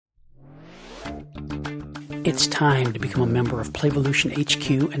It's time to become a member of Playvolution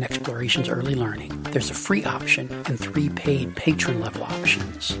HQ and Explorations Early Learning. There's a free option and 3 paid patron level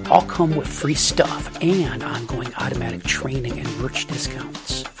options. All come with free stuff and ongoing automatic training and merch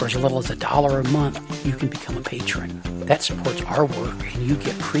discounts. For as little as $1 a month, you can become a patron. That supports our work and you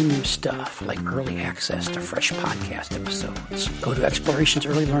get premium stuff like early access to fresh podcast episodes. Go to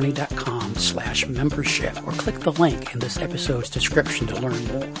explorationsearlylearning.com/membership or click the link in this episode's description to learn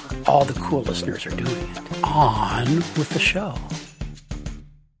more. All the cool listeners are doing it. On with the show.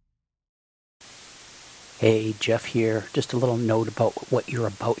 Hey, Jeff here. Just a little note about what you're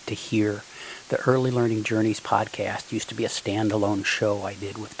about to hear. The Early Learning Journeys podcast used to be a standalone show I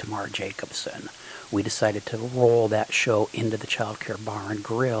did with Tamar Jacobson. We decided to roll that show into the Child Care Bar and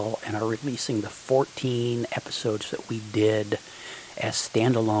Grill and are releasing the 14 episodes that we did as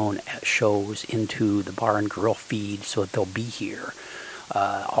standalone shows into the Bar and Grill feed so that they'll be here.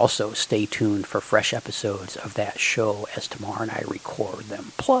 Also, stay tuned for fresh episodes of that show as Tamar and I record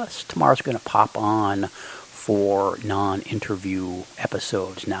them. Plus, Tamar's going to pop on for non-interview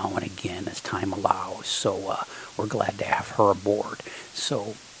episodes now and again as time allows. So we're glad to have her aboard.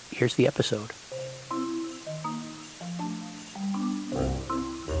 So here's the episode.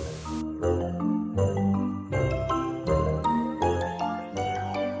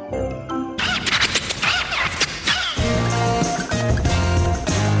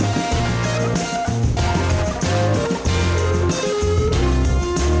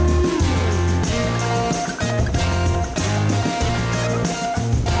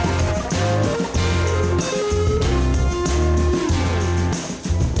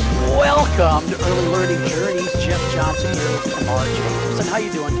 Welcome to Early Learning Journeys. Jeff Johnson here with Tamar Jacobson. How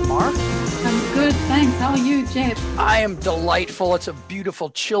you doing, Tamar? I'm good, thanks. How are you, Jeff? I am delightful. It's a beautiful,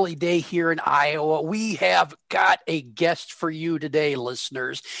 chilly day here in Iowa. We have got a guest for you today,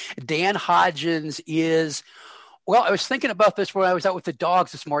 listeners. Dan Hodgins is... Well, I was thinking about this when I was out with the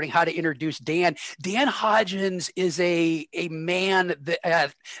dogs this morning, how to introduce Dan. Dan Hodgins is a man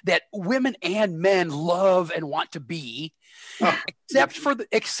that women and men love and want to be.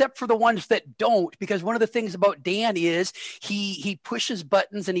 Except for the ones that don't, because one of the things about Dan is he pushes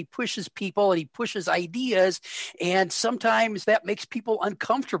buttons and he pushes people and he pushes ideas, and sometimes that makes people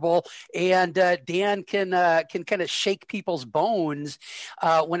uncomfortable. And Dan can kind of shake people's bones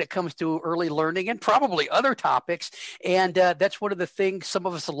when it comes to early learning and probably other topics. And that's one of the things some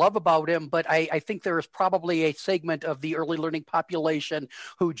of us love about him. But I think there is probably a segment of the early learning population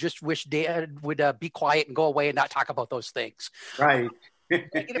who just wish Dan would be quiet and go away and not talk about those things. Right. Is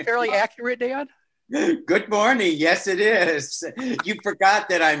it fairly accurate, Dan? Good morning. Yes, it is. You forgot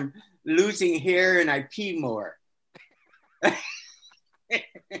that I'm losing hair and I pee more.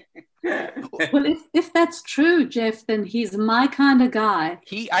 Well, if that's true, Jeff, then he's my kind of guy.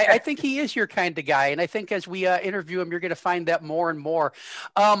 I think he is your kind of guy, and I think as we interview him, you're going to find that more and more.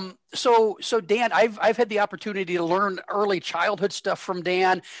 So Dan, I've had the opportunity to learn early childhood stuff from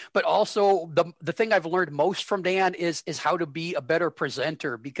Dan, but also the thing I've learned most from Dan is how to be a better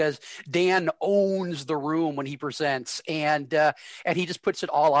presenter, because Dan owns the room when he presents, and he just puts it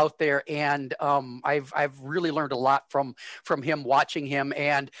all out there. And I've really learned a lot from him, watching him,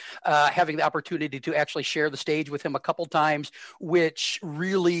 and having the opportunity to actually share the stage with him a couple times, which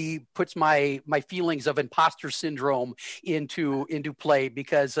really puts my feelings of imposter syndrome into play,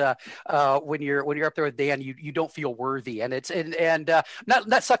 because when you're up there with Dan, you don't feel worthy, and it's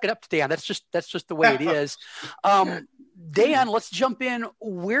not sucking up to Dan. That's just the way it is. Dan, let's jump in.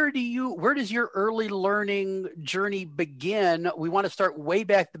 Where does your early learning journey begin? We want to start way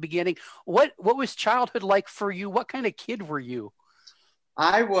back at the beginning. What was childhood like for you? What kind of kid were you?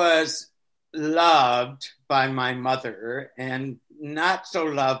 I was loved by my mother and not so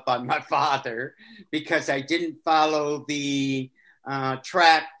loved by my father, because I didn't follow the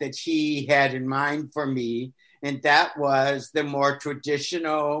track that he had in mind for me. And that was the more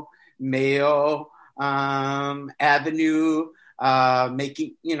traditional male avenue,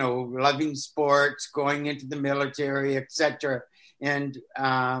 making, loving sports, going into the military, etc. And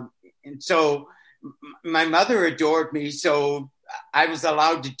so my mother adored me. So I was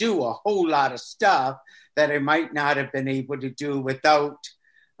allowed to do a whole lot of stuff that I might not have been able to do without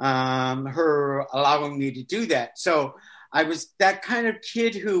her allowing me to do that. So I was that kind of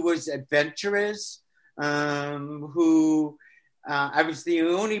kid who was adventurous, I was the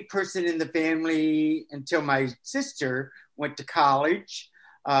only person in the family until my sister went to college,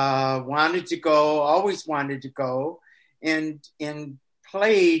 always wanted to go, and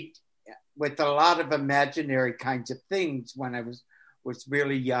played with a lot of imaginary kinds of things when I was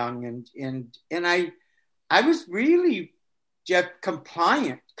really young, and I was really, Jeff,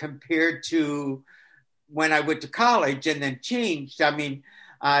 compliant compared to when I went to college and then changed, I mean,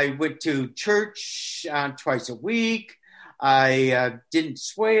 I went to church twice a week. I didn't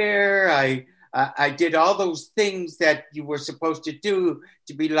swear. I did all those things that you were supposed to do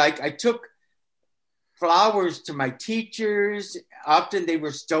to be like. I took flowers to my teachers. Often they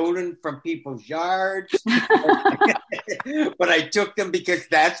were stolen from people's yards, but I took them because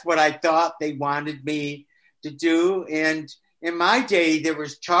that's what I thought they wanted me to do. And in my day, there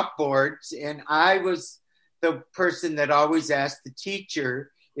was chalkboards, and I was the person that always asked the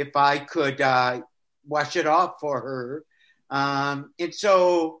teacher if I could wash it off for her. And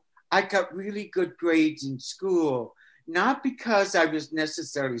so I got really good grades in school, not because I was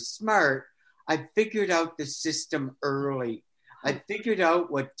necessarily smart. I figured out the system early. I figured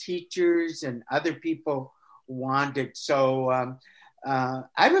out what teachers and other people wanted. So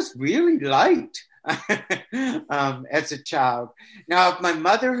I was really liked as a child. Now, if my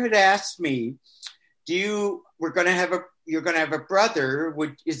mother had asked me, you're going to have a brother,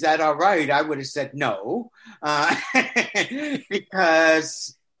 is that all right? I would have said no,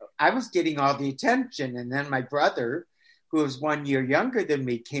 because I was getting all the attention. And then my brother, who was 1 year younger than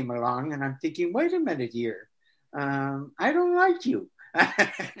me, came along, and I'm thinking, wait a minute here. I don't like you.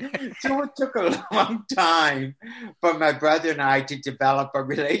 So it took a long time for my brother and I to develop a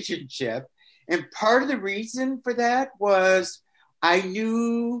relationship. And part of the reason for that was I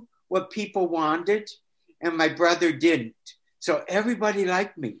knew what people wanted, and my brother didn't. So everybody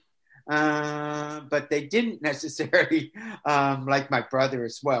liked me, but they didn't necessarily like my brother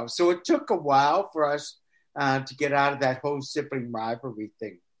as well. So it took a while for us to get out of that whole sibling rivalry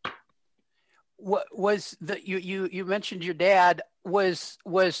thing. What was you mentioned your dad? Was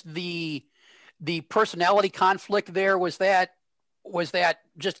the personality conflict there? Was that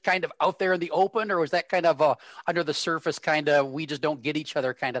just kind of out there in the open, or was that kind of a under the surface kind of we just don't get each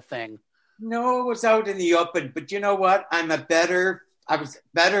other kind of thing? No, it was out in the open. But you know what? I was a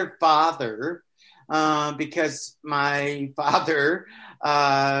better father because my father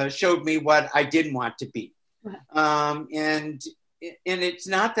showed me what I didn't want to be. And it's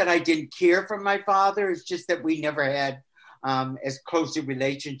not that I didn't care for my father. It's just that we never had as close a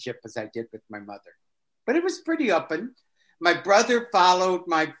relationship as I did with my mother. But it was pretty open. My brother followed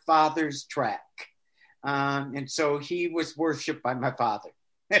my father's track. And so he was worshipped by my father.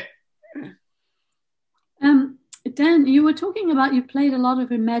 Dan, you were talking about you played a lot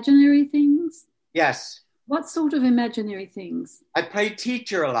of imaginary things. Yes. What sort of imaginary things? I played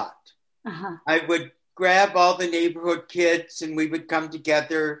teacher a lot. Uh-huh. I would grab all the neighborhood kids and we would come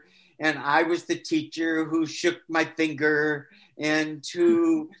together, and I was the teacher who shook my finger and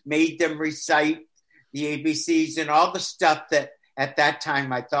who made them recite the ABCs and all the stuff that at that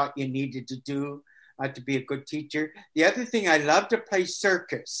time I thought you needed to do to be a good teacher. The other thing, I loved to play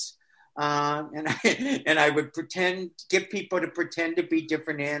circus. And I would get people to pretend to be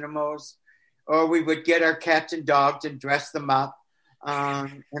different animals, or we would get our cats and dogs and dress them up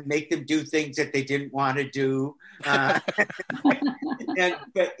and make them do things that they didn't want to do. And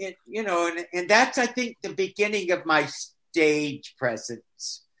that's, I think, the beginning of my stage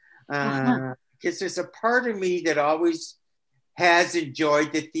presence. Because there's a part of me that always has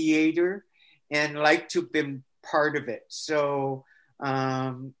enjoyed the theater and liked to have been part of it. So,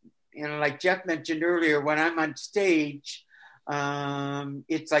 and like Jeff mentioned earlier, when I'm on stage,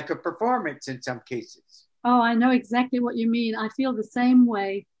 it's like a performance in some cases. Oh, I know exactly what you mean. I feel the same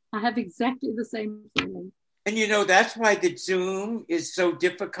way. I have exactly the same feeling. And that's why the Zoom is so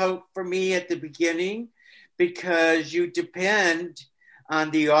difficult for me at the beginning, because you depend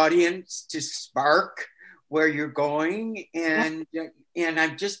on the audience to spark where you're going. And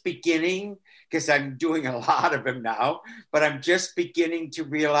I'm just beginning, because I'm doing a lot of them now, but I'm just beginning to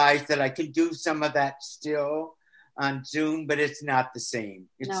realize that I can do some of that still on Zoom, but it's not the same.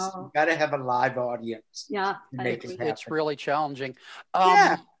 You got to have a live audience. Yeah, to make it happen. It's really challenging.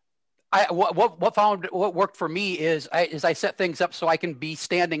 Yeah. What worked for me is I set things up so I can be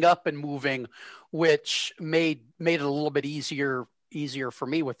standing up and moving, which made it a little bit easier for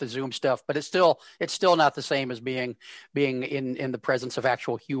me with the Zoom stuff, but it's still not the same as being in the presence of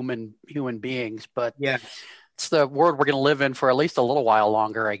actual human beings. But yeah, it's the world we're going to live in for at least a little while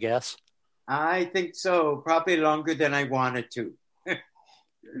longer, I guess. I think so. Probably longer than I wanted to.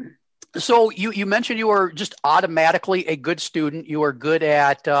 So you mentioned you were just automatically a good student. You were good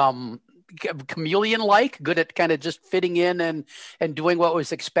at chameleon-like, good at kind of just fitting in and doing what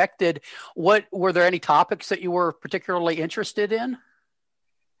was expected. Were there any topics that you were particularly interested in?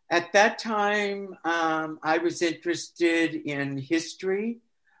 At that time, I was interested in history,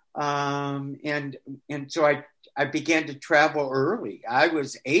 and so I began to travel early. I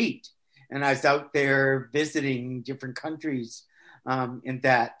was 8, and I was out there visiting different countries in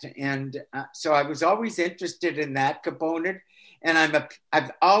that. And so I was always interested in that component. And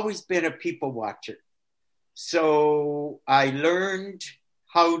I've always been a people watcher. So I learned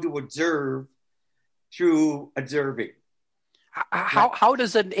how to observe through observing. How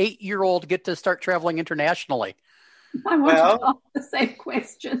does an 8-year-old get to start traveling internationally? I want to ask the same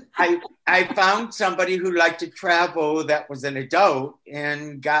question. I found somebody who liked to travel that was an adult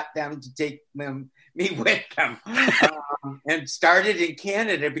and got them to take me with them. And started in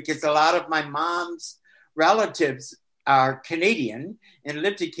Canada because a lot of my mom's relatives are Canadian and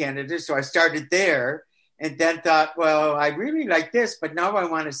lived in Canada. So I started there and then thought, well, I really like this, but now I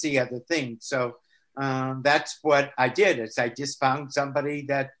want to see other things. So that's what I did. Is I just found somebody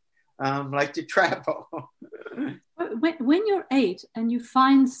that liked to travel. When you're 8 and you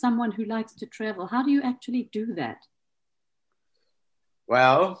find someone who likes to travel, how do you actually do that?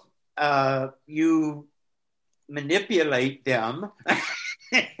 Well, you manipulate them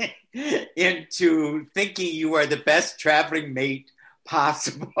into thinking you are the best traveling mate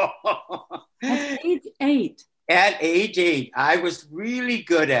possible. At age 8? At age 8, I was really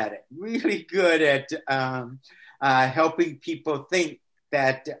good at it, really good at helping people think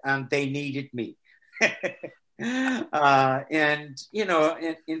that they needed me. And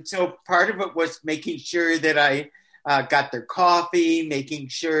so part of it was making sure that I got their coffee, making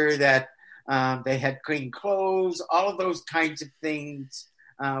sure that they had clean clothes, all of those kinds of things,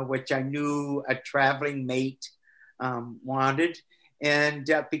 which I knew a traveling mate wanted. And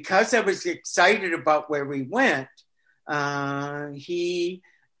because I was excited about where we went, he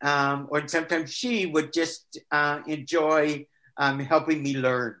or sometimes she would just enjoy helping me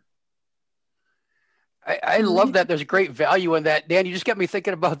learn. I love that. There's a great value in that. Dan, you just got me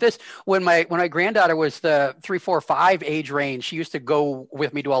thinking about this. When my granddaughter was the 3, 4, 5 age range, she used to go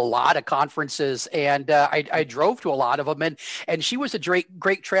with me to a lot of conferences, and I drove to a lot of them. And she was a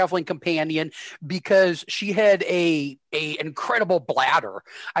great traveling companion because she had a incredible bladder.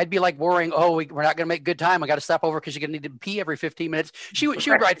 I'd be like worrying, we're not going to make good time. I got to stop over because you're going to need to pee every 15 minutes. She would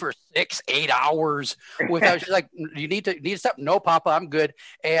ride for 6, 8 hours without. She's like, you need to stop. No, Papa, I'm good.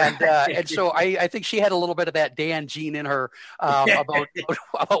 And so I think she had a little bit of that Dan gene in her about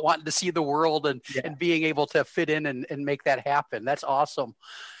wanting to see the world and being able to fit in and make that happen. That's awesome.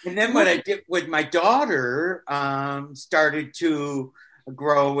 And then what I did with my daughter started to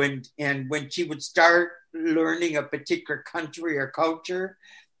grow, and when she would start learning a particular country or culture,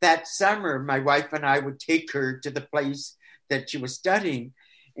 that summer my wife and I would take her to the place that she was studying,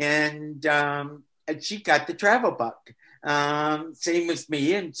 and she got the travel bug, same as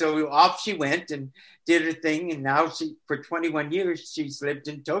me, and so off she went and did her thing, and now for 21 years she's lived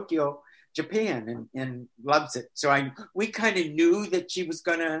in Tokyo, Japan, and loves it. So we kind of knew that she was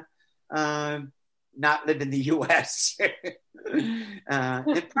gonna not live in the U.S.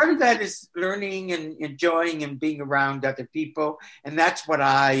 And part of that is learning and enjoying and being around other people. And that's what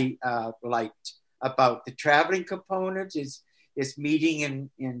I liked about the traveling component is meeting,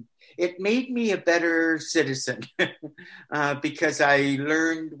 and it made me a better citizen because I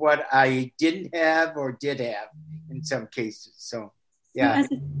learned what I didn't have or did have in some cases. So, yeah.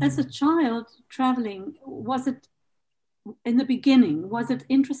 So as a child traveling, was it in the beginning, was it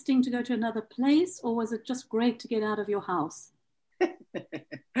interesting to go to another place, or was it just great to get out of your house?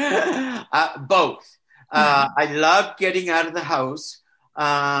 Both. I loved getting out of the house.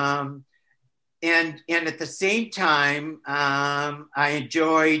 And at the same time, I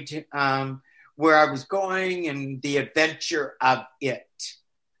enjoyed where I was going, and the adventure of it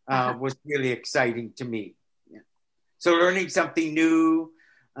was really exciting to me. Yeah. So learning something new.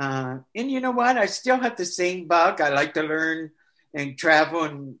 And you know what? I still have the same bug. I like to learn and travel,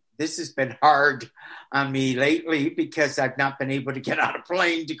 and this has been hard on me lately because I've not been able to get on a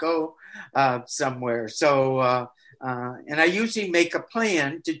plane to go somewhere. So, and I usually make a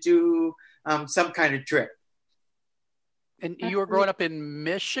plan to do some kind of trip. And you were growing up in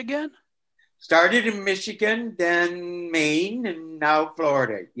Michigan? Started in Michigan, then Maine, and now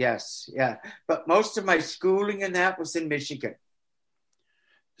Florida. Yes, yeah. But most of my schooling and that was in Michigan.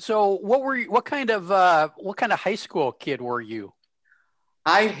 So what kind of high school kid were you?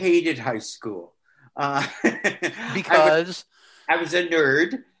 I hated high school. Because? I was a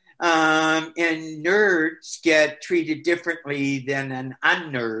nerd. And nerds get treated differently than an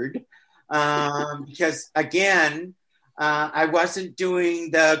unnerd. Because again, I wasn't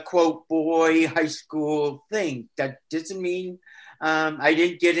doing the quote boy high school thing. That doesn't mean I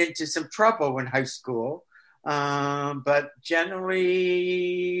didn't get into some trouble in high school. But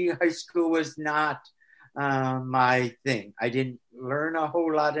generally high school was not my thing. I didn't learn a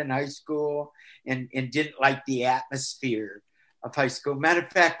whole lot in high school and didn't like the atmosphere of high school. Matter of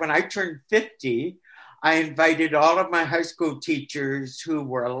fact, when I turned 50, I invited all of my high school teachers who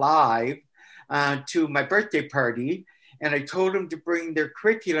were alive to my birthday party. And I told them to bring their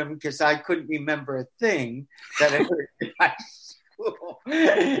curriculum because I couldn't remember a thing that I heard in high school.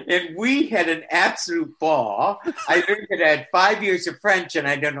 And we had an absolute ball. I learned that I had 5 years of French, and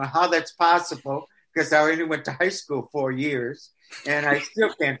I don't know how that's possible because I only went to high school 4 years, and I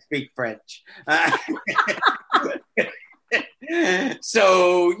still can't speak French.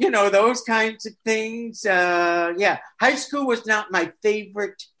 So, those kinds of things. High school was not my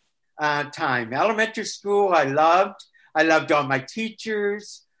favorite time. Elementary school, I loved. I loved all my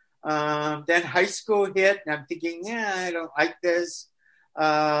teachers. Then high school hit, and I'm thinking, I don't like this.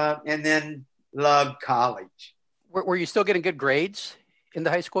 And then loved college. Were you still getting good grades in the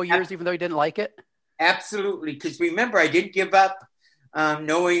high school years, even though you didn't like it? Absolutely. Because remember, I didn't give up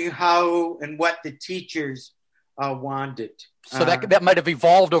knowing how and what the teachers wanted. So that might have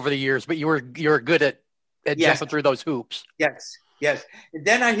evolved over the years, but you were good at yes. jumping through those hoops. Yes. And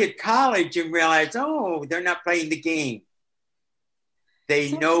then I hit college and realized, they're not playing the game.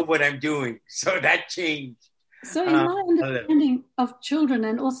 They know what I'm doing. So that changed. So in my understanding of children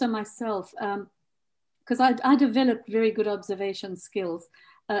and also myself, because I developed very good observation skills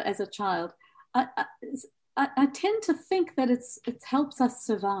as a child, I tend to think that it helps us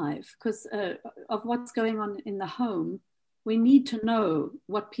survive because of what's going on in the home. We need to know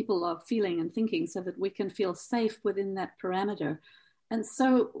what people are feeling and thinking so that we can feel safe within that parameter. And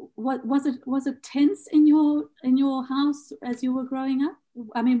so, what was it tense in your house as you were growing up?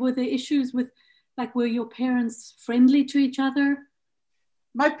 I mean, were there issues with, like, were your parents friendly to each other?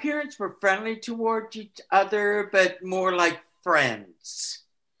 My parents were friendly towards each other, but more like friends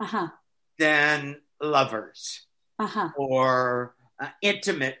than lovers or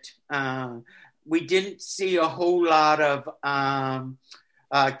intimate. We didn't see a whole lot of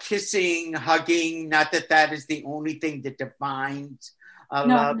kissing, hugging. Not that is the only thing that defines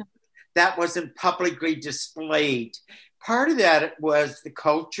love. No. That wasn't publicly displayed. Part of that was the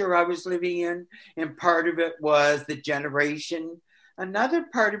culture I was living in, and part of it was the generation. Another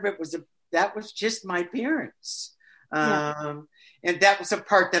part of it was that was just my parents. And that was a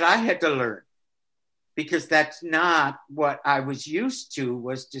part that I had to learn because that's not what I was used to,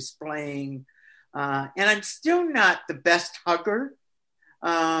 was displaying. And I'm still not the best hugger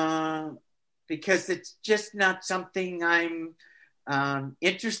because it's just not something I'm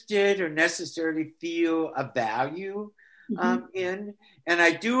interested or necessarily feel a value in. And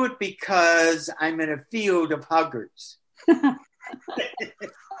I do it because I'm in a field of huggers.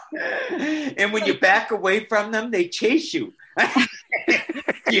 And when you back away from them, they chase you.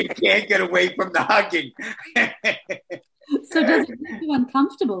 You can't get away from the hugging. So does it make you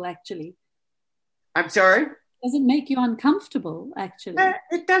uncomfortable, actually? I'm sorry? Does it make you uncomfortable, actually?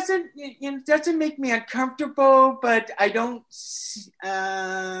 It doesn't. It doesn't make me uncomfortable, but I don't. It's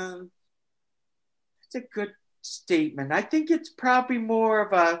a good statement. I think it's probably more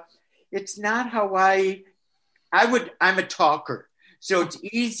of a. It's not how I'm a talker, so it's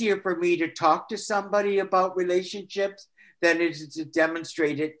easier for me to talk to somebody about relationships than it is to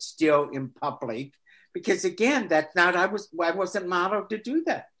demonstrate it still in public. Because again, that's not. I wasn't modeled to do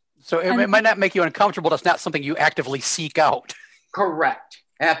that. So it might not make you uncomfortable. It's not something you actively seek out. Correct.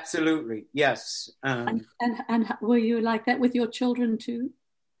 Absolutely. Yes. And were you like that with your children too?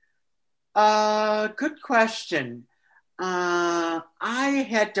 Good question. I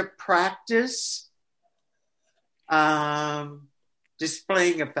had to practice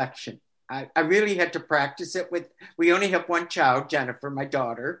displaying affection. I really had to practice it we only have one child, Jennifer, my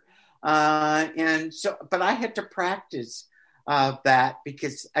daughter. But I had to practice that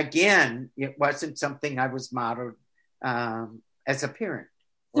because, again, it wasn't something I was modeled as a parent.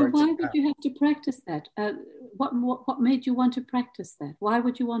 So why would you have to practice that? What made you want to practice that? Why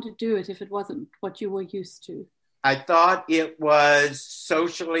would you want to do it if it wasn't what you were used to? I thought it was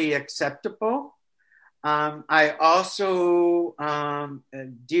socially acceptable. I also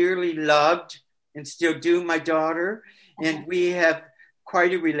dearly loved and still do my daughter, and we have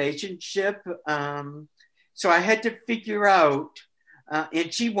quite a relationship. So I had to figure out,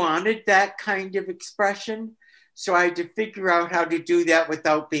 and she wanted that kind of expression. So I had to figure out how to do that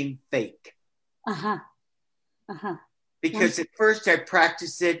without being fake. Because at first I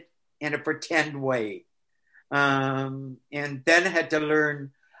practiced it in a pretend way. And then I had to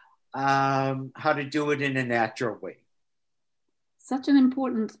learn how to do it in a natural way. Such an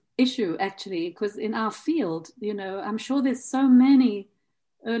important issue, actually, because in our field, I'm sure there's so many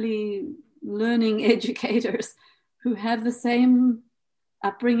early learning educators who have the same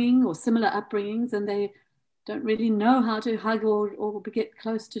upbringing or similar upbringings, and they don't really know how to hug or get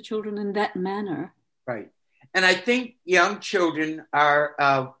close to children in that manner. Right. And I think young children are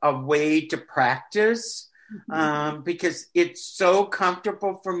a way to practice, because it's so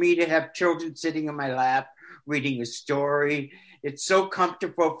comfortable for me to have children sitting in my lap reading a story. It's so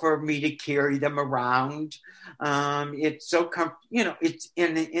comfortable for me to carry them around. It's so it's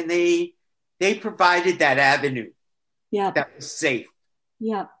and they provided that avenue. Yeah, that was safe.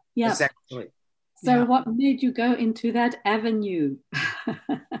 Yeah. Exactly. So what made you go into that avenue?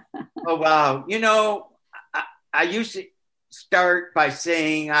 Oh, wow. I used to start by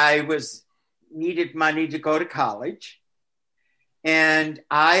saying I needed money to go to college. And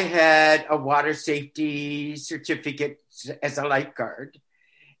I had a water safety certificate as a lifeguard.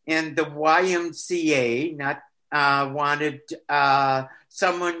 And the YMCA wanted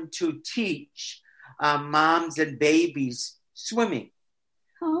someone to teach moms and babies swimming.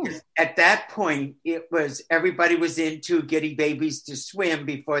 Oh. At that point, everybody was into getting babies to swim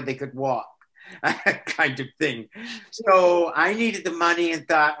before they could walk, kind of thing. So I needed the money and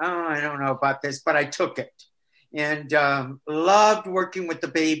thought, I don't know about this, but I took it. And loved working with the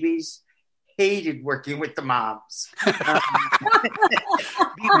babies, hated working with the moms.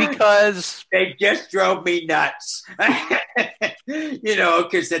 Because they just drove me nuts.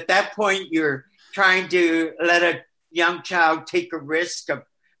 Because at that point, you're trying to let a young child take a risk of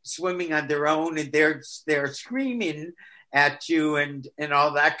swimming on their own, and they're screaming at you and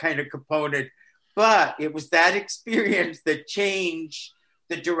all that kind of component. But it was that experience that changed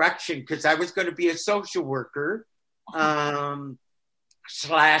the direction, because I was going to be a social worker /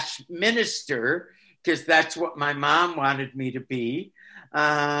 minister, because that's what my mom wanted me to be.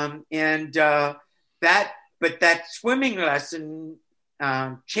 That swimming lesson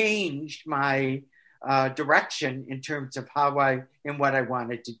changed my direction in terms of what I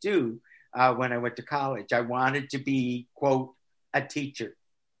wanted to do when I went to college. I wanted to be, quote, a teacher.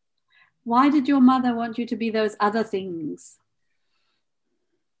 Why did your mother want you to be those other things?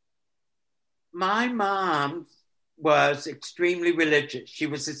 My mom was extremely religious. She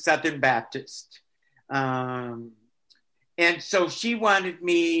was a Southern Baptist. And so she wanted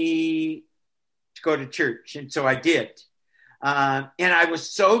me to go to church. And so I did. And I was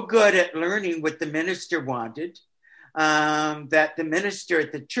so good at learning what the minister wanted that the minister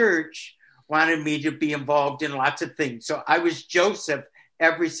at the church wanted me to be involved in lots of things. So I was Joseph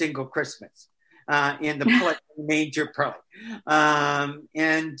every single Christmas in the manger play.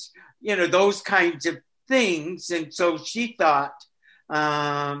 And, those kinds of things. And so she thought,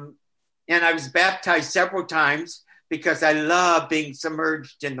 and I was baptized several times because I love being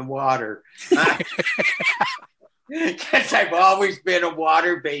submerged in the water. Because I've always been a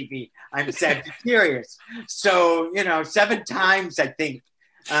water baby. I'm Sagittarius. So, 7 times, I think,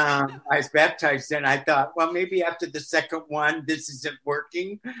 I was baptized, and I thought, well, maybe after the second one, this isn't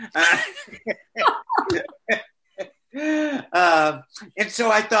working. And so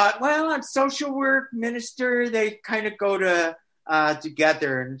I thought, well, on social work, minister, they kind of go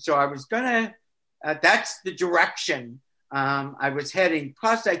together. And so I was that's the direction I was heading.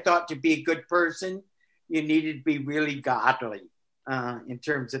 Plus, I thought to be a good person, you needed to be really godly in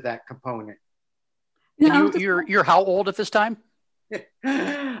terms of that component. You're how old at this time?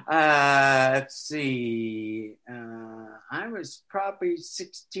 Let's see. I was probably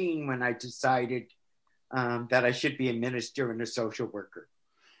 16 when I decided that I should be a minister and a social worker.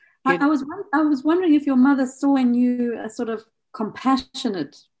 I was wondering if your mother saw in you a sort of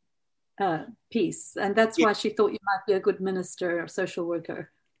compassionate piece, and that's why she thought you might be a good minister or social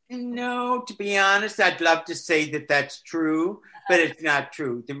worker. No, to be honest, I'd love to say that that's true, but it's not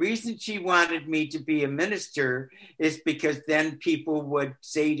true. The reason she wanted me to be a minister is because then people would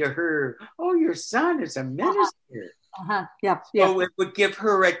say to her, oh, your son is a minister. Yeah. So it would give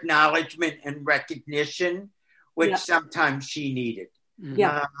her acknowledgement and recognition, which sometimes she needed.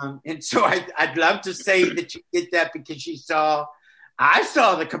 Yeah. And so I'd love to say that she did that because I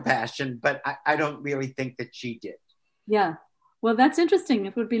saw the compassion, but I don't really think that she did. Yeah. Well, that's interesting.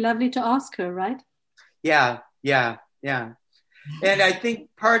 It would be lovely to ask her, right? Yeah. And I think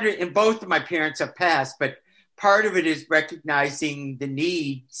and both of my parents have passed, but part of it is recognizing the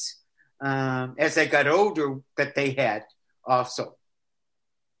needs as I got older that they had also.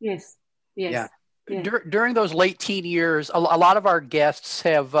 Yes. Yeah. During those late teen years, a lot of our guests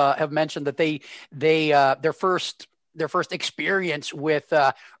have mentioned that their first experience with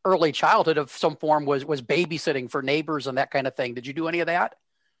early childhood of some form was babysitting for neighbors and that kind of thing. Did you do any of that?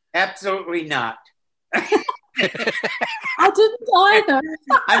 Absolutely not. I didn't either.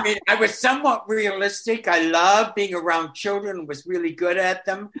 I mean, I was somewhat realistic. I loved being around children, was really good at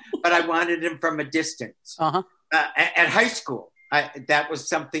them, but I wanted them from a distance. Uh-huh. At high school, that was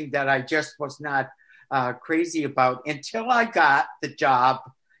something that I just was not crazy about until I got the job,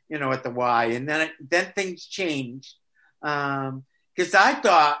 at the Y. And then things changed. Because I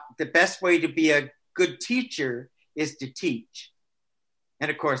thought the best way to be a good teacher is to teach.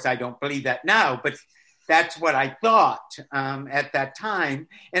 And of course, I don't believe that now, but that's what I thought at that time.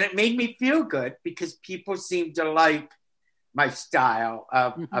 And it made me feel good because people seemed to like my style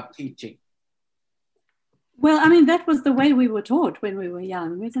of teaching. Well, I mean, that was the way we were taught when we were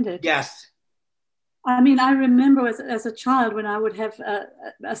young, wasn't it? Yes. I mean, I remember as a child when I would have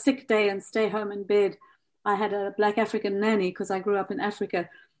a sick day and stay home in bed, I had a Black African nanny because I grew up in Africa.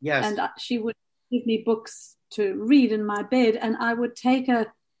 Yes. And she would give me books to read in my bed, and I would take a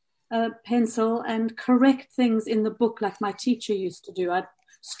pencil and correct things in the book like my teacher used to do. I'd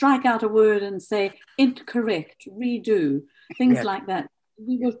strike out a word and say, incorrect, redo, things like that.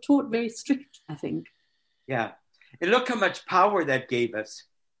 We were taught very strict, I think. Yeah. And look how much power that gave us.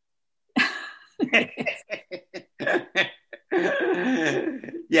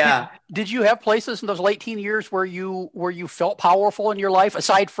 Yeah. Did you have places in those late teen years where you felt powerful in your life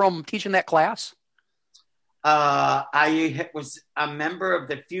aside from teaching that class? I was a member of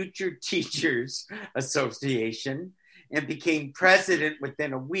the Future Teachers Association and became president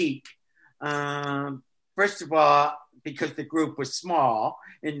within a week. First of all, because the group was small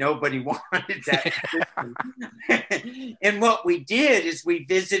and nobody wanted that. And what we did is we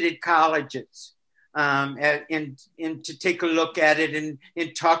visited colleges and to take a look at it and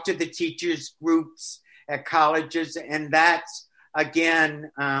talk to the teachers groups at colleges. And that's,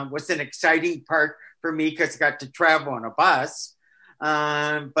 again, was an exciting part for me because I got to travel on a bus,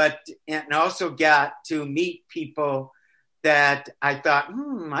 and also got to meet people that I thought,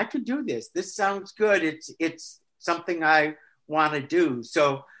 I could do this. This sounds good. It's something I want to do.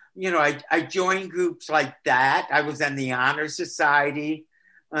 So, I joined groups like that. I was in the Honor Society,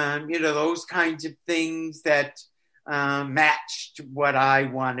 those kinds of things that matched what I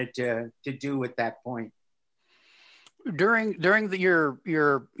wanted to do at that point. During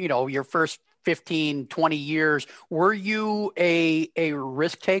your first 15, 20 years, were you a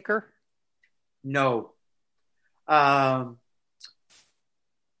risk taker? No. I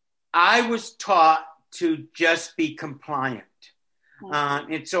was taught to just be compliant.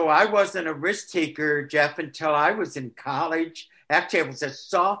 And so I wasn't a risk taker, Jeff, until I was in college. Actually, I was a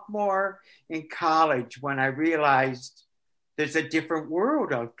sophomore in college when I realized there's a different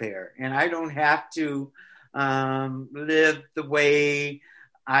world out there and I don't have to live the way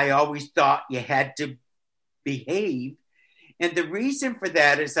I always thought you had to behave. And the reason for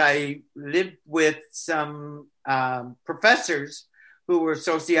that is I lived with some professors who were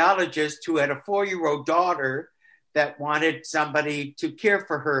sociologists who had a 4-year-old daughter that wanted somebody to care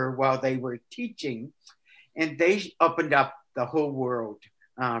for her while they were teaching. And they opened up the whole world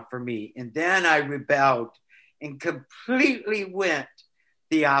for me. And then I rebelled and completely went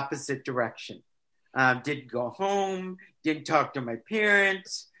the opposite direction. Didn't go home, didn't talk to my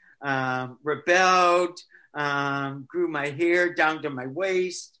parents, rebelled, grew my hair down to my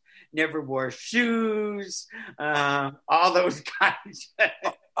waist, never wore shoes, all those kinds.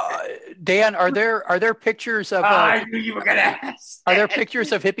 Dan, are there pictures of? I knew you were going to ask. Are there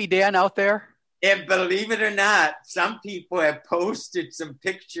pictures of hippie Dan out there? And believe it or not, some people have posted some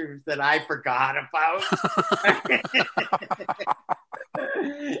pictures that I forgot about.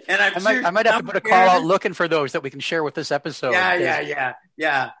 And I might have to put a call out looking for those that we can share with this episode.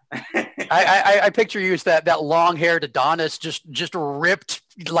 Yeah. I picture you as that long-haired Adonis, just ripped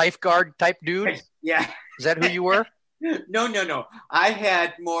lifeguard type dude. Yeah. Is that who you were? No. I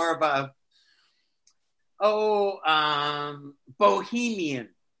had more of a bohemian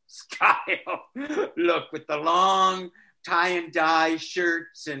style look with the long tie and dye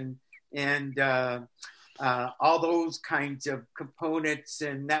shirts and all those kinds of components.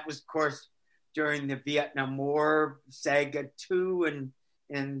 And that was, of course, during the Vietnam War saga too.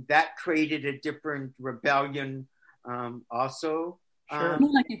 And that created a different rebellion also. Sure.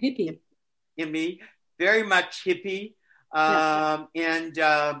 More like a hippie. In me, very much hippie. And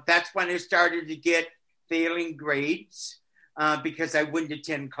that's when I started to get failing grades because I wouldn't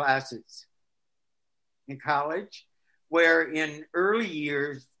attend classes in college, where in early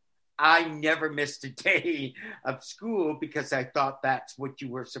years, I never missed a day of school because I thought that's what you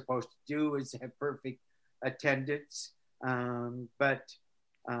were supposed to do, is have perfect attendance. But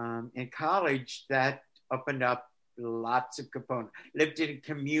in college, that opened up lots of components. Lived in a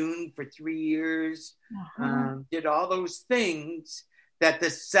commune for 3 years. Uh-huh. Did all those things that the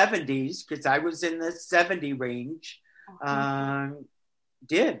 70s, because I was in the 70 range,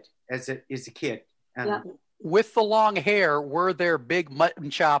 did as a kid. Yeah. With the long hair, were there big mutton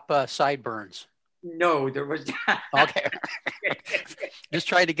chop sideburns? No, there was not. Okay. Just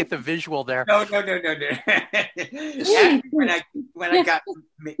trying to get the visual there. No. Actually, when I got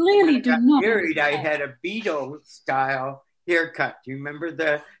married, I had a Beatles style haircut. Do you remember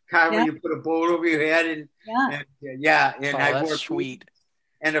the kind where you put a bowl over your head and I wore sweet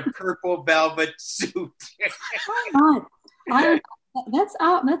and a purple velvet suit.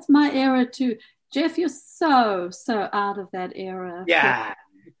 That's my era too. Jeff, you're so out of that era. Yeah.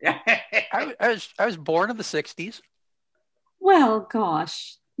 I was born in the 60s. Well,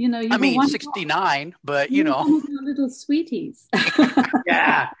 gosh, you 69, but you know, one of our little sweeties.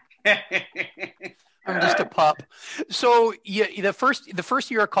 Yeah. I'm just a pup. So the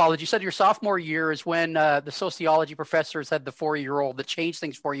first year of college, you said your sophomore year is when the sociology professors had the 4-year-old that changed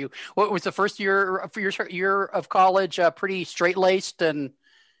things for you. What was the first year for your year of college? Pretty straight-laced and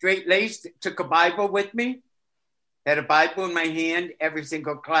straight-laced. Took a Bible with me. Had a Bible in my hand every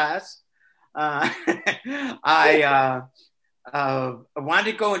single class. I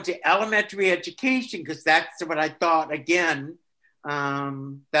wanted to go into elementary education because that's what I thought again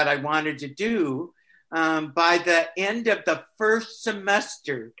that I wanted to do. By the end of the first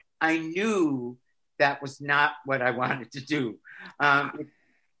semester, I knew that was not what I wanted to do.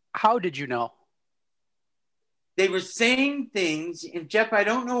 How did you know? They were saying things, and Jeff, I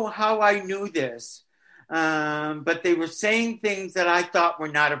don't know how I knew this, but they were saying things that I thought were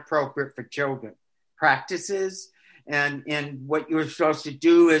not appropriate for children. Practices and what you were supposed to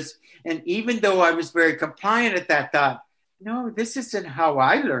do is, and even though I was very compliant at that, thought, no, this isn't how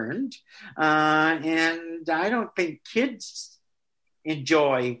I learned. And I don't think kids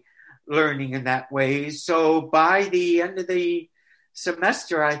enjoy learning in that way. So by the end of the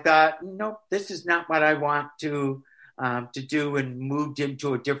semester, I thought, nope, this is not what I want to do, and moved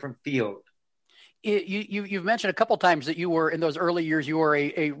into a different field. You've mentioned a couple of times that you were in those early years, you were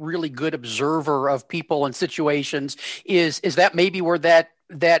a really good observer of people and situations. Is that maybe where that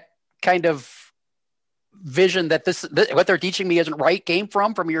kind of vision that this what they're teaching me isn't right came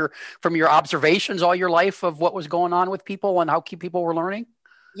from your observations all your life of what was going on with people and how people were learning?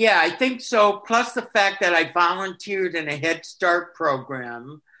 Yeah, I think so. Plus the fact that I volunteered in a Head Start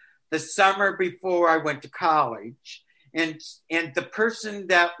program the summer before I went to college. And the person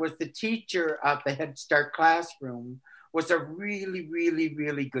that was the teacher of the Head Start classroom was a really, really,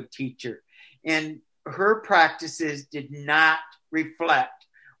 really good teacher. And her practices did not reflect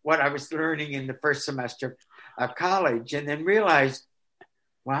what I was learning in the first semester of college, and then realized,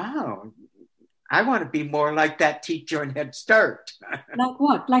 wow, I want to be more like that teacher in Head Start.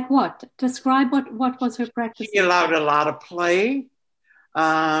 Like what? Describe what was her practice? She allowed a lot of play.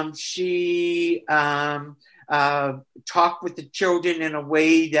 She talked with the children in a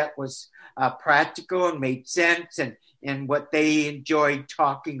way that was practical and made sense and what they enjoyed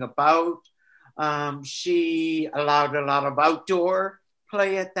talking about. She allowed a lot of outdoor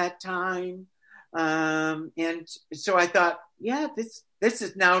play at that time. And so I thought, yeah, this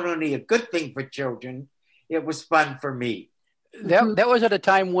is not only a good thing for children, it was fun for me. That was at a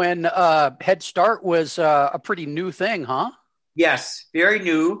time when Head Start was a pretty new thing, huh? Yes, very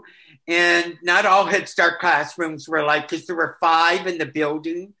new. And not all Head Start classrooms were like, because there were 5 in the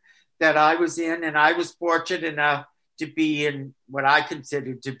building that I was in, and I was fortunate enough to be in what I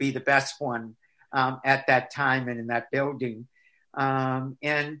considered to be the best one at that time and in that building.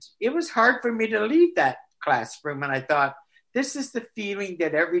 And it was hard for me to leave that classroom. And I thought, this is the feeling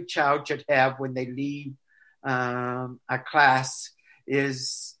that every child should have when they leave a class,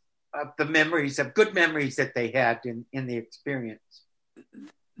 is the memories of good memories that they had in the experience.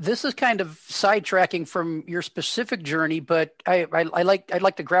 This is kind of sidetracking from your specific journey, but I'd like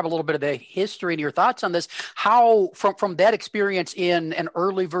to grab a little bit of the history and your thoughts on this. How from that experience in an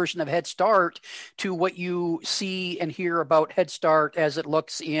early version of Head Start to what you see and hear about Head Start as it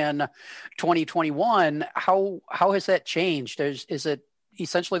looks in 2021, how has that changed? Is it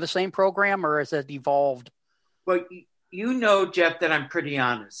essentially the same program, or has it evolved? Well, you know, Jeff, that I'm pretty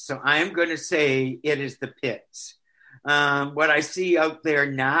honest, so I am going to say it is the pits. What I see out there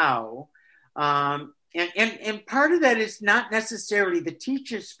now, and part of that is not necessarily the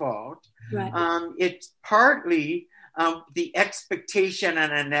teacher's fault. Right. It's partly the expectation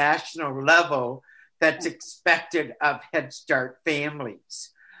on a national level that's expected of Head Start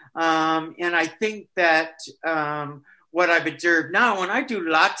families. And I think that what I've observed now, when I do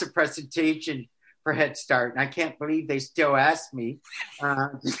lots of presentations for Head Start. And I can't believe they still ask me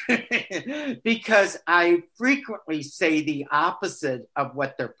because I frequently say the opposite of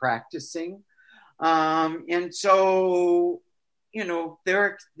what they're practicing. And so,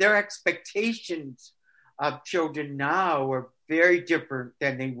 their expectations of children now are very different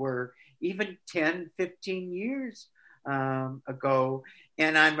than they were even 10, 15 years ago.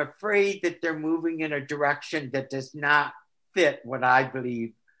 And I'm afraid that they're moving in a direction that does not fit what I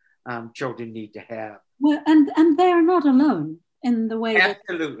believe children need to have. Well, and they are not alone in the way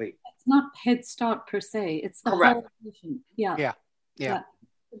Absolutely. That it's not Head Start per se. It's the Correct. whole nation. Yeah. Yeah.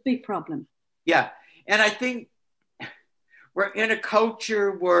 A big problem. Yeah. And I think we're in a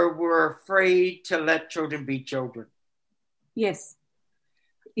culture where we're afraid to let children be children. Yes.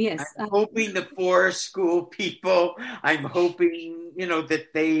 Yes. I'm hoping the forest school people, I'm hoping, that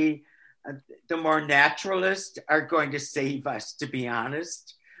they, the more naturalists are going to save us, to be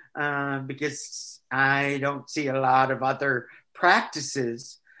honest, because I don't see a lot of other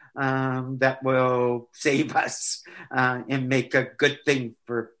practices that will save us and make a good thing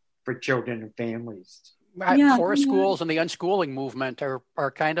for children and families. Forest schools and the unschooling movement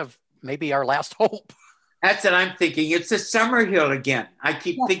are kind of maybe our last hope. That's what I'm thinking. It's the Summerhill again. I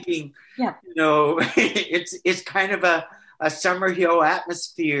keep thinking, it's kind of a Summerhill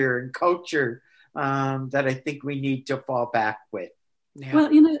atmosphere and culture that I think we need to fall back with. Yeah. Well,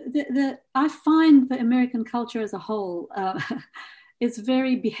 I find the American culture as a whole is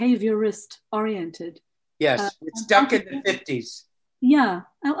very behaviorist oriented. Yes, it's stuck in the 50s. Yeah,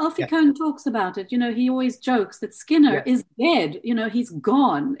 Alfie Kohn talks about it. He always jokes that Skinner is dead. He's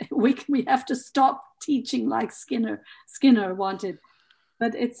gone. We have to stop teaching like Skinner wanted.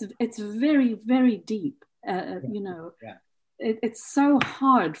 But it's very, very deep. It's so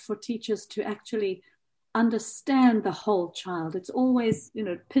hard for teachers to actually understand the whole child. It's always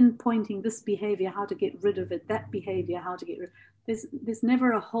pinpointing this behavior, how to get rid of it, that behavior, how to get rid. There's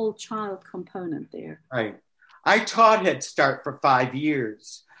never a whole child component there. Right. I taught Head Start for 5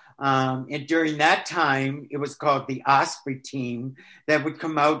 years. And during that time, it was called the Osprey team that would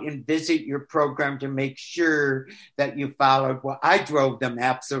come out and visit your program to make sure that you followed. Well, I drove them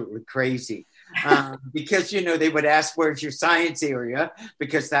absolutely crazy because, they would ask, where's your science area?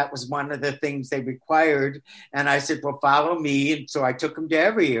 Because that was one of the things they required. And I said, well, follow me. And so I took them to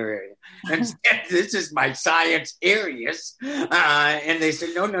every area and said, this is my science areas. And they said,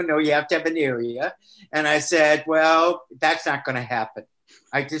 no, you have to have an area. And I said, well, that's not going to happen.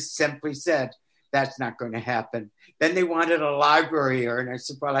 I just simply said, that's not going to happen. Then they wanted a library area. And I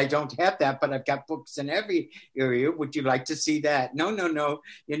said, well, I don't have that, but I've got books in every area. Would you like to see that? No.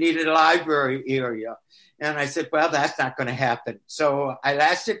 You need a library area. And I said, well, that's not going to happen. So I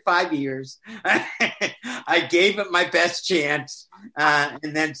lasted 5 years. I gave it my best chance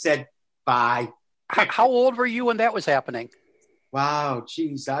and then said, bye. How old were you when that was happening? Wow,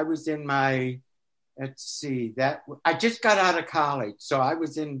 geez. I was in my... Let's see, I just got out of college. So I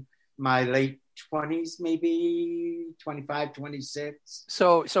was in my late 20s, maybe 25, 26.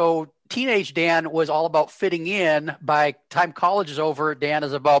 So teenage Dan was all about fitting in. By time college is over, Dan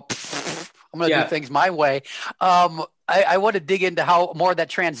is about, I'm going to do things my way. I want to dig into how more of that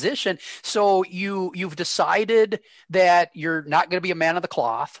transition. So you've decided that you're not going to be a man of the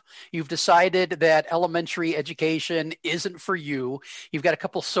cloth. You've decided that elementary education isn't for you. You've got a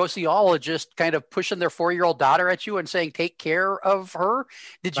couple sociologists kind of pushing their 4-year-old daughter at you and saying, take care of her.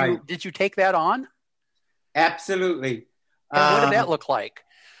 Did you take that on? Absolutely. And what did that look like?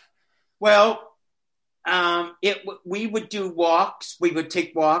 Well, we would do walks. We would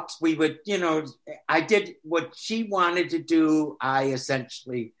take walks. We would, I did what she wanted to do. I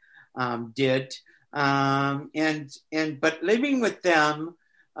essentially did. But living with them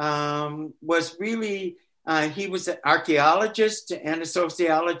was really, he was an archaeologist and a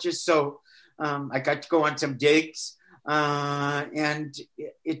sociologist. So I got to go on some digs and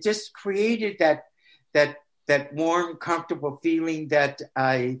it just created that warm, comfortable feeling that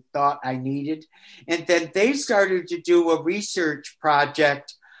I thought I needed. And then they started to do a research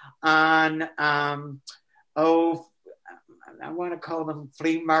project on, I want to call them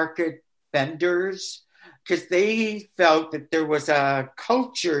flea market vendors, because they felt that there was a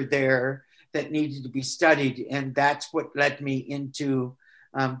culture there that needed to be studied. And that's what led me into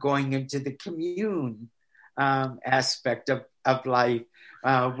going into the commune aspect of life,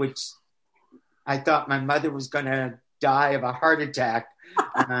 which I thought my mother was going to die of a heart attack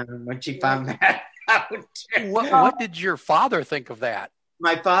when she found that out. What did your father think of that?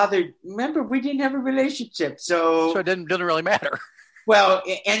 My father, remember, we didn't have a relationship. So it didn't really matter. Well,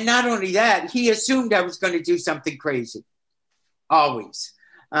 and not only that, he assumed I was going to do something crazy. Always.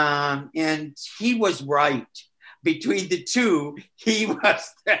 And he was right. Between the two, he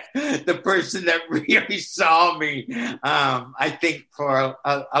was the person that really saw me, I think, for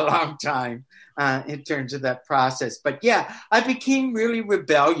a long time in terms of that process. But yeah, I became really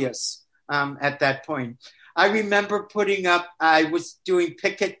rebellious at that point. I remember I was doing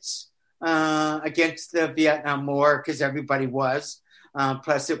pickets against the Vietnam War, because everybody was.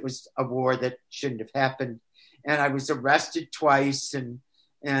 Plus, it was a war that shouldn't have happened. And I was arrested twice, and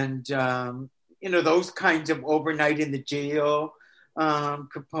those kinds of overnight in the jail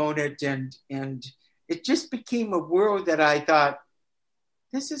component. And it just became a world that I thought,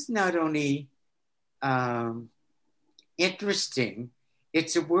 this is not only interesting,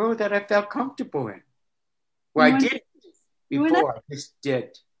 it's a world that I felt comfortable in. Where I did before, I just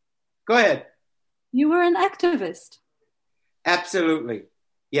did. Go ahead. You were an activist. Absolutely.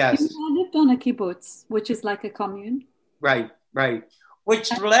 Yes. You lived on a kibbutz, which is like a commune. Right.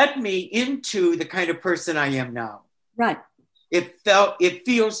 Which led me into the kind of person I am now. Right. It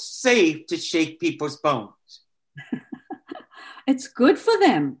feels safe to shake people's bones. It's good for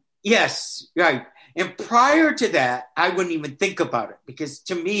them. Yes, right. And prior to that, I wouldn't even think about it, because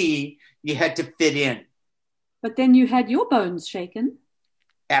to me, you had to fit in. But then you had your bones shaken.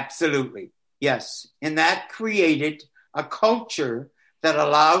 Absolutely. Yes. And that created a culture that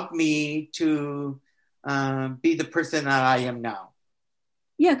allowed me to be the person that I am now.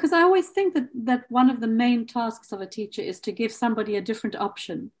 Yeah, because I always think that one of the main tasks of a teacher is to give somebody a different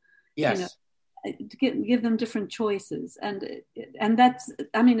option. Yes. To give them different choices. And that's,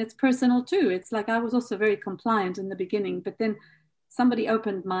 I mean, it's personal too. It's like I was also very compliant in the beginning, but then somebody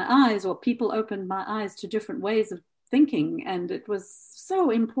opened my eyes, or people opened my eyes to different ways of thinking. And it was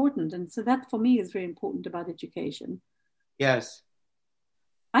so important. And so that for me is very important about education. Yes.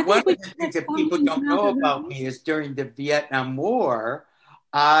 I think one of the things that people don't know about me is during the Vietnam War,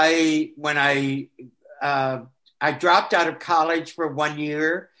 when I dropped out of college for 1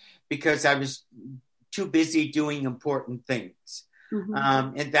 year because I was too busy doing important things.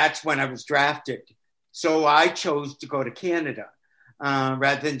 Mm-hmm. And that's when I was drafted. So I chose to go to Canada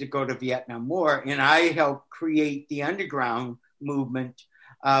rather than to go to Vietnam War. And I helped create the underground movement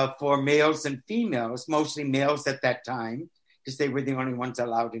for males and females, mostly males at that time, because they were the only ones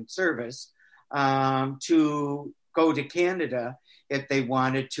allowed in service, to go to Canada if they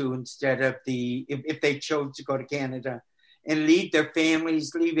wanted to, instead of if they chose to go to Canada and leave their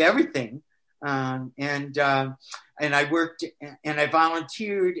families, leave everything. And I worked and I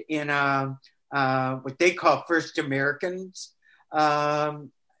volunteered in what they call First Americans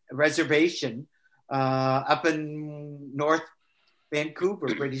reservation up in North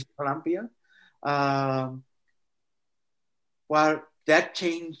Vancouver, British Columbia. Well, that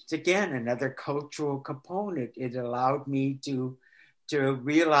changed again, another cultural component. It allowed me to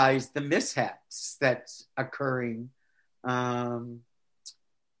realize the mishaps that's occurring. And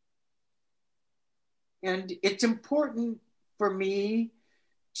it's important for me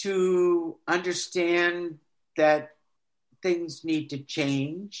to understand that things need to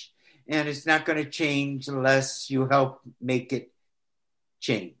change, and it's not going to change unless you help make it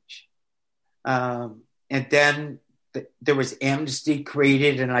change. And then there was amnesty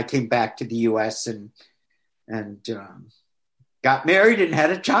created, and I came back to the U.S. and got married and had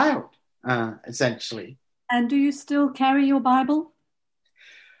a child, essentially. And do you still carry your Bible?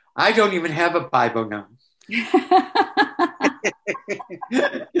 I don't even have a Bible now.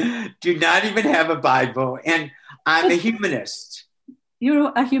 Do not even have a Bible. And I'm a humanist.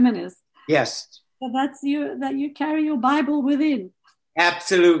 You're a humanist? Yes. So that you carry your Bible within.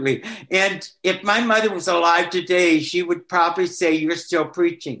 Absolutely. And if my mother was alive today, she would probably say, you're still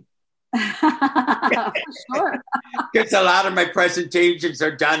preaching. Sure. Because a lot of my presentations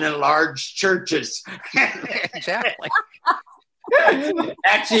are done in large churches. Exactly.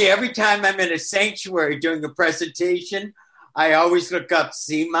 Actually, every time I'm in a sanctuary doing a presentation, I always look up,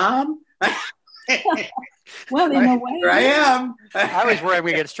 see, Mom? Well, in a way. Here I am. I was worried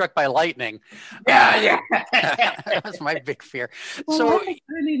we get struck by lightning. Yeah. That was my big fear. Well, so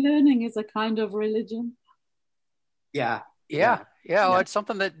early learning is a kind of religion. Yeah. Well, it's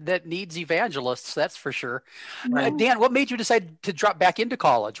something that needs evangelists, that's for sure. Right. Dan, what made you decide to drop back into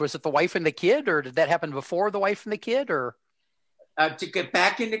college? Was it the wife and the kid, or did that happen before the wife and the kid, or? To get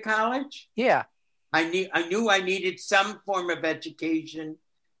back into college? Yeah. I knew I needed some form of education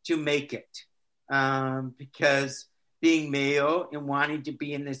to make it. Because being male and wanting to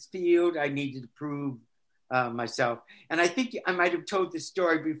be in this field, I needed to prove myself. And I think I might have told this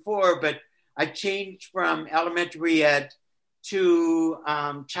story before, but I changed from elementary ed to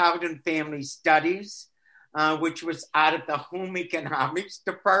child and family studies which was out of the home economics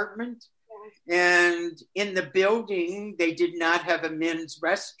department. And in the building, they did not have a men's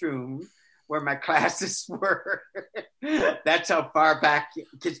restroom where my classes were. That's how far back,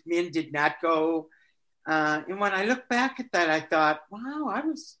 because men did not go. And when I look back at that, I thought, wow, I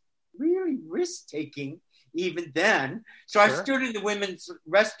was really risk-taking even then. So I stood in the women's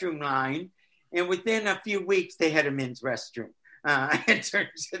restroom line, and within a few weeks, they had a men's restroom. In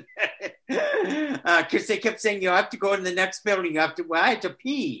terms of that, because they kept saying, you have to go in the next building. I had to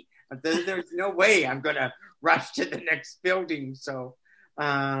pee. There's no way I'm going to rush to the next building. So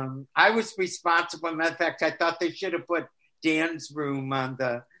I was responsible. Matter of fact, I thought they should have put Dan's room on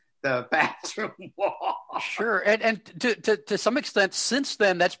the bathroom wall. Sure. And to some extent, since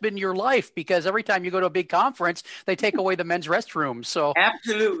then, that's been your life, because every time you go to a big conference, they take away the men's restroom. So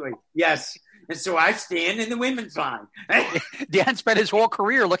absolutely. Yes. And so I stand in the women's line. Dan spent his whole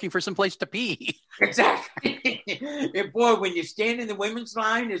career looking for some place to pee. Exactly. And boy, when you stand in the women's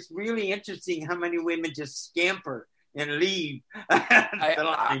line, it's really interesting how many women just scamper and leave the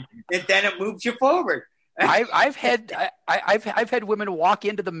line. And then it moves you forward. I've had women walk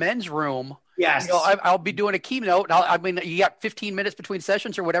into the men's room. Yes. You know, I'll be doing a keynote. And you got 15 minutes between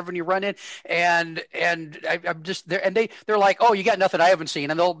sessions or whatever, and you run in, and I'm just there, and they're like, "Oh, you got nothing I haven't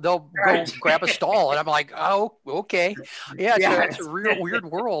seen," and they'll go grab a stall, and I'm like, "Oh, okay, yeah, it's a real weird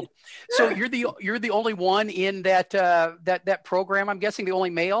world." So you're the only one in that program, I'm guessing, the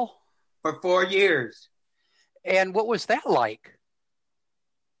only male for 4 years. And what was that like?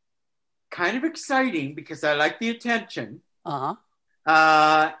 Kind of exciting because I like the attention. Uh-huh.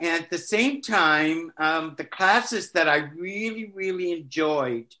 And at the same time, the classes that I really, really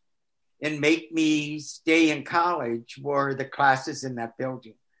enjoyed and make me stay in college were the classes in that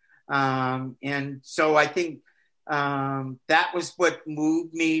building. And so I think that was what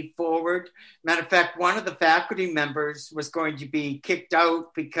moved me forward. Matter of fact, one of the faculty members was going to be kicked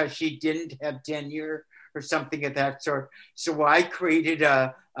out because she didn't have tenure or something of that sort. So I created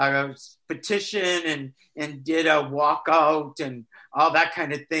a petition and did a walkout and all that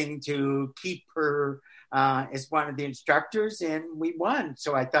kind of thing to keep her as one of the instructors, and we won.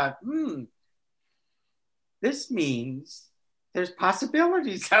 So I thought, this means there's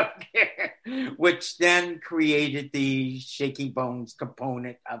possibilities out there, which then created the Shaky Bones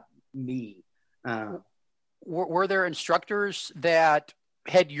component of me. Were there instructors that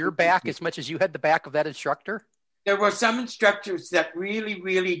had your back as much as you had the back of that instructor? There were some instructors that really,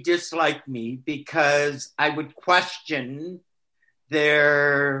 really disliked me because I would question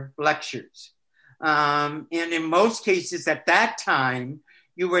their lectures. And in most cases at that time,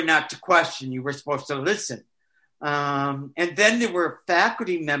 you were not to question, you were supposed to listen. And then there were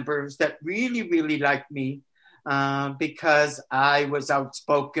faculty members that really, really liked me because I was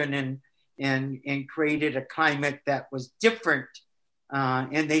outspoken and created a climate that was different.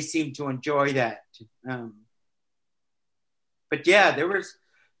 And they seemed to enjoy that. But yeah, there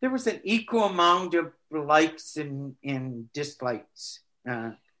was an equal amount of likes and dislikes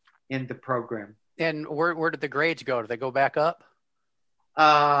in the program. And where did the grades go? Did they go back up?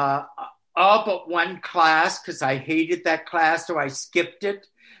 All but one class, because I hated that class, so I skipped it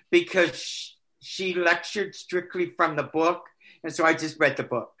because she lectured strictly from the book, and so I just read the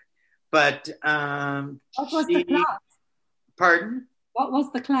book. But what was the class? Pardon? What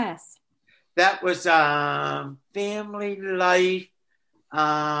was the class? That was family life,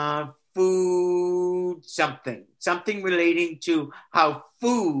 food, something relating to how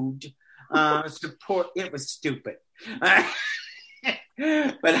food support. It was stupid,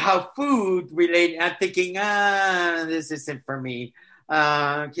 but how food related. I'm thinking, this isn't for me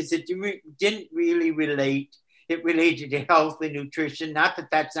because it didn't really relate. It related to health and nutrition. Not that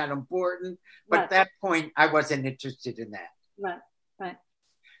that's not important, but at that point, I wasn't interested in that. Right.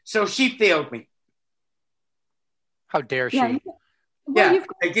 So she failed me. How dare she? Yeah,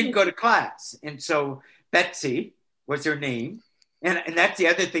 I didn't go to class. And so Betsy was her name. And that's the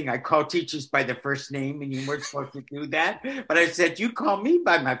other thing. I call teachers by their first name, and you weren't supposed to do that. But I said, you call me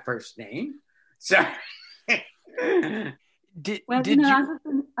by my first name. So I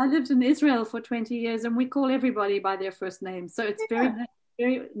lived in Israel for 20 years, and we call everybody by their first name. So it's very,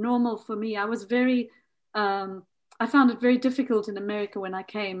 very normal for me. I was very... I found it very difficult in America when I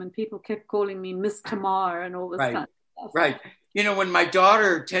came, and people kept calling me Miss Tamar and all this kind of stuff. Right. You know, when my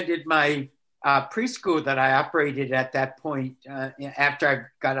daughter attended my preschool that I operated at that point after I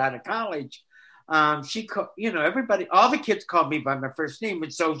got out of college, everybody, all the kids called me by my first name,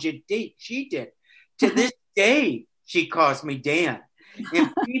 and so she did. To this day, she calls me Dan.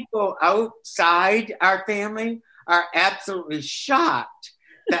 And people outside our family are absolutely shocked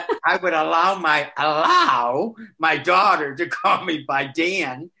that I would allow my daughter to call me by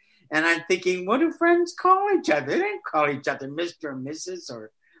Dan. And I'm thinking, what do friends call each other? They don't call each other Mr. and Mrs.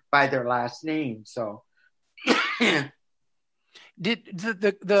 or by their last name. So did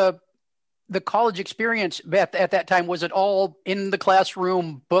the college experience at that time, was it all in the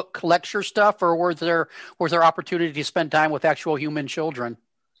classroom, book lecture stuff, or was there opportunity to spend time with actual human children?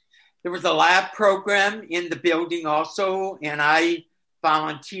 There was a lab program in the building also, and I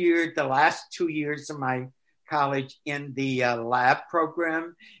volunteered the last 2 years of my college in the lab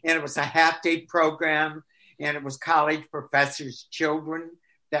program, and it was a half-day program, and it was college professors' children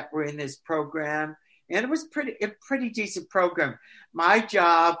that were in this program, and it was a pretty decent program. My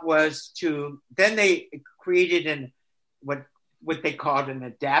job was then they created what they called an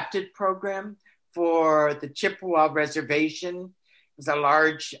adapted program for the Chippewa Reservation. It was a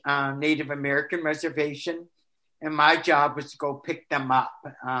large Native American reservation. And my job was to go pick them up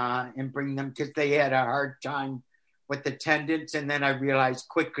and bring them, because they had a hard time with attendance. And then I realized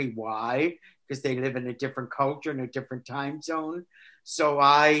quickly why, because they live in a different culture and a different time zone. So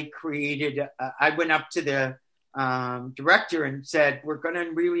I went up to the director and said, we're going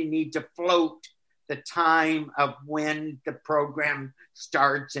to really need to float the time of when the program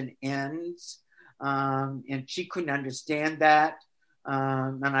starts and ends. And she couldn't understand that.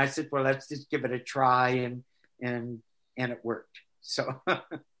 And I said, well, let's just give it a try. And it worked. So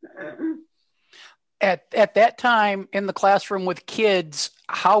at that time in the classroom with kids,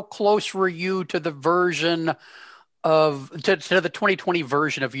 how close were you to the version to the 2020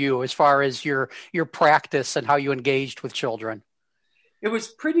 version of you as far as your practice and how you engaged with children? It was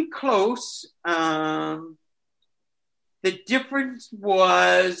pretty close. The difference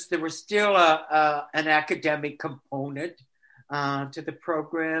was there was still an academic component to the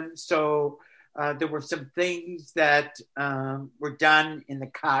program. So there were some things that were done in the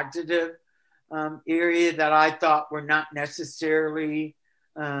cognitive area that I thought were not necessarily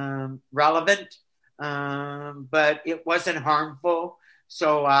relevant, but it wasn't harmful.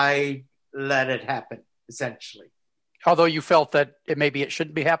 So I let it happen, essentially. Although you felt that maybe it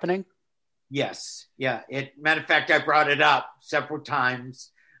shouldn't be happening? Yes. Yeah. Matter of fact, I brought it up several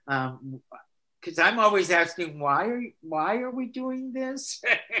times. Because I'm always asking, why are we doing this?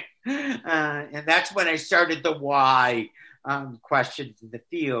 And that's when I started the why questions in the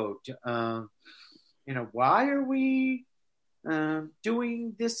field. Why are we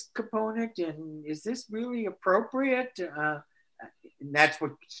doing this component? And is this really appropriate? And that's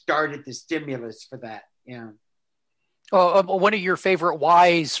what started the stimulus for that. Yeah. One of your favorite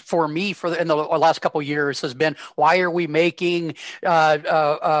whys for me in the last couple of years has been, why are we making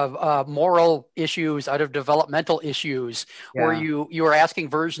moral issues out of developmental issues? Yeah. Were you were asking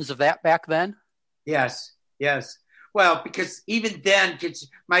versions of that back then? Yes. Well, because even then,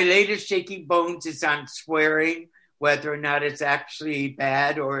 my latest Shaking Bones is on swearing, whether or not it's actually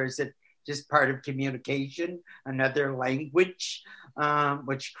bad or is it just part of communication, another language,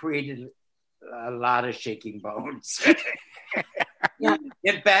 which created a lot of shaking bones. Yeah.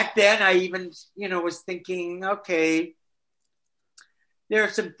 And back then I even, was thinking, okay, there are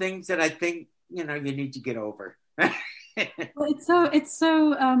some things that I think, you need to get over. Well, it's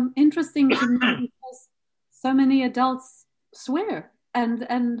so interesting to me because so many adults swear and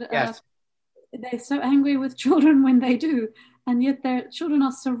yes. They're so angry with children when they do. And yet their children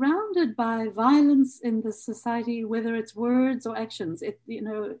are surrounded by violence in the society, whether it's words or actions.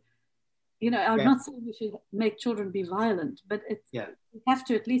 I'm not saying we should make children be violent, but we have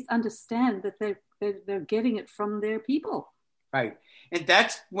to at least understand that they're getting it from their people. Right. And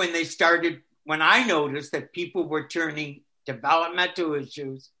that's when when I noticed that people were turning developmental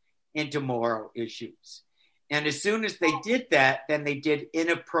issues into moral issues. And as soon as they did that, then they did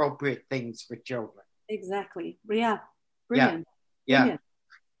inappropriate things for children. Exactly. Yeah. Brilliant. Yeah. Brilliant.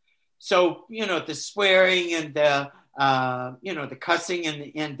 So, the swearing and the cussing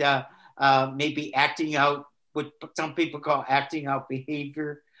and maybe acting out, what some people call acting out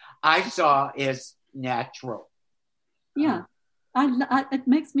behavior, I saw as natural. Yeah. It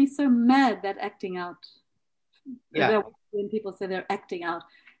makes me so mad that acting out. Yeah. When people say they're acting out,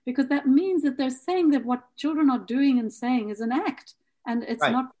 because that means that they're saying that what children are doing and saying is an act, and it's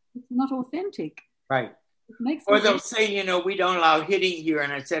not authentic. Right. It or they'll say, we don't allow hitting here.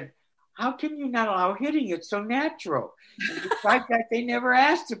 And I said, how can you not allow hitting? It's so natural. And despite that, they never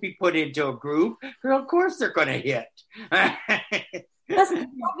asked to be put into a group. Well, of course they're going to hit. That's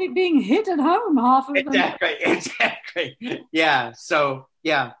probably being hit at home, half of them. Exactly. Yeah. So,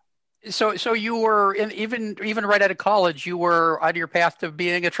 yeah. So you were even right out of college, you were on your path to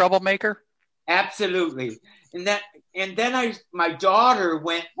being a troublemaker? Absolutely. and then my daughter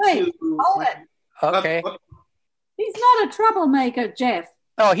went Wait, to. hold it. Okay. He's not a troublemaker, Jeff.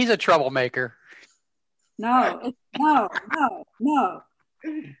 Oh, he's a troublemaker. No.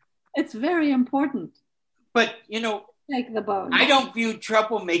 It's very important. But Take the bone. I don't view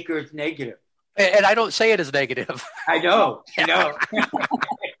troublemaker as negative. And I don't say it as negative. I know.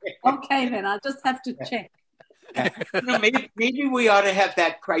 Okay, then I'll just have to check. Maybe we ought to have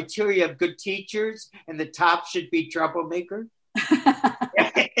that criteria of good teachers, and the top should be troublemaker.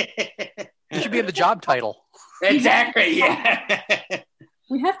 It should be in the job title. Exactly. Yeah.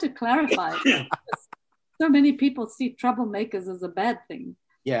 We have to clarify. So many people see troublemakers as a bad thing.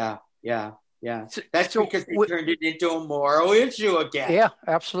 Yeah. That's because they turned it into a moral issue again. Yeah,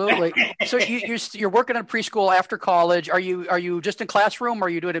 absolutely. So you're working in preschool after college. Are you just in classroom? Or are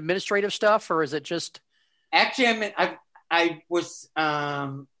you doing administrative stuff, or is it just? Actually, I was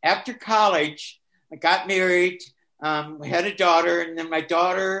after college. I got married. We had a daughter, and then my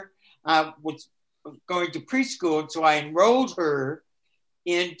daughter was going to preschool, and so I enrolled her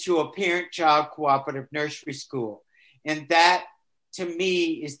into a parent-child cooperative nursery school, and that, to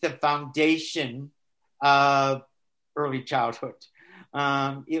me, is the foundation of early childhood.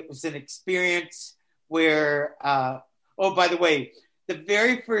 It was an experience where, by the way, the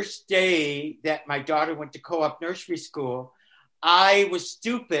very first day that my daughter went to co-op nursery school, I was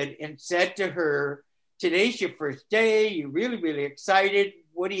stupid and said to her, "Today's your first day. You're really, really excited.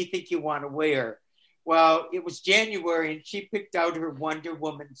 What do you think you want to wear?" Well, it was January, and she picked out her Wonder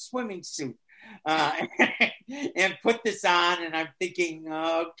Woman swimming suit and put this on. And I'm thinking,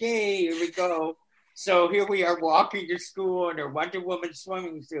 okay, here we go. So here we are walking to school in her Wonder Woman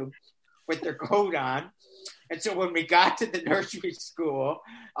swimming suit with their coat on. And so when we got to the nursery school,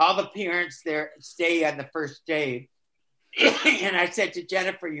 all the parents there stay on the first day. And I said to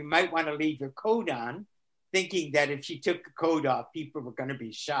Jennifer, "You might want to leave your coat on," thinking that if she took the coat off, people were going to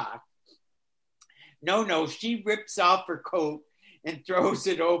be shocked. No, she rips off her coat and throws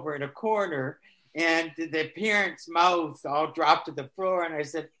it over in a corner, and the parents' mouths all dropped to the floor. And I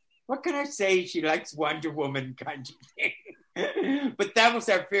said, "What can I say? She likes Wonder Woman," kind of thing. But that was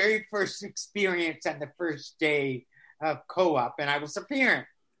our very first experience on the first day of co-op, and I was a parent.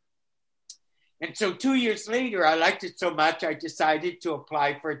 And so 2 years later, I liked it so much, I decided to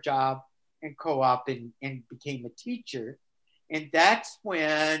apply for a job in co-op and became a teacher. And that's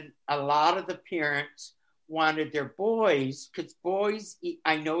when a lot of the parents wanted their boys, because boys,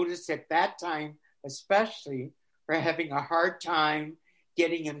 I noticed at that time especially, were having a hard time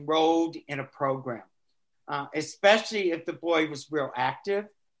getting enrolled in a program, especially if the boy was real active.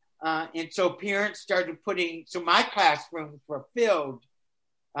 And so parents started so my classrooms were filled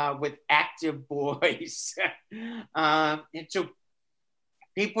with active boys. And so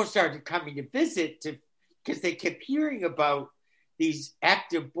people started coming to visit because they kept hearing about these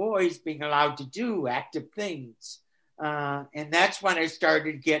active boys being allowed to do active things. And that's when I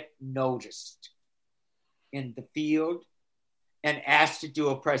started to get noticed in the field and asked to do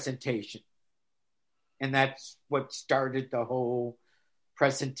a presentation. And that's what started the whole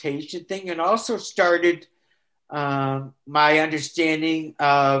presentation thing, and also started my understanding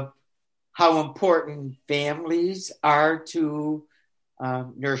of how important families are to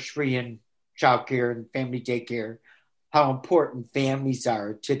nursery and childcare and family daycare, how important families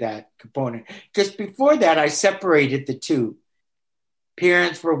are to that component. Because before that, I separated the two.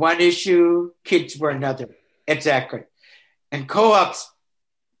 Parents were one issue, kids were another. Exactly. And co-ops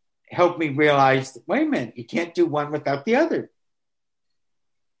helped me realize, wait a minute, you can't do one without the other.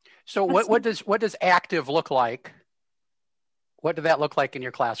 So what does active look like? What did that look like in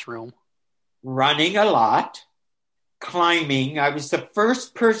your classroom? Running a lot, climbing. I was the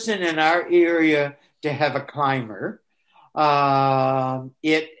first person in our area to have a climber.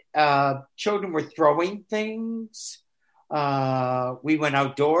 Children were throwing things. We went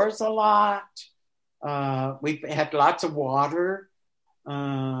outdoors a lot. We had lots of water.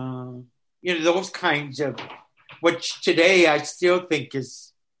 Those kinds of, which today I still think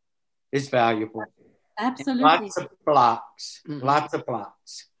is valuable. Absolutely. And lots of blocks. Mm-hmm. Lots of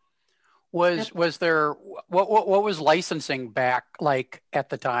blocks. Was there what was licensing back like at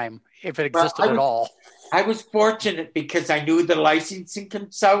the time, if it existed at all? I was fortunate because I knew the licensing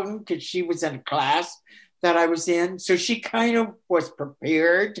consultant, because she was in a class that I was in, so she kind of was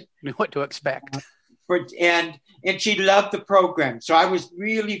prepared. Knew what to expect. And she loved the program, so I was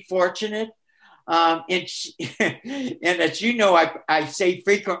really fortunate. And as you know, I say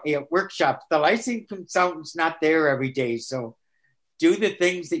frequently at workshops, the licensing consultant's not there every day, so do the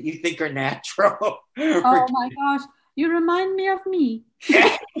things that you think are natural. Oh my gosh. You remind me of me.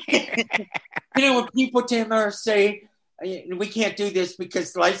 When people, Tamara, say, we can't do this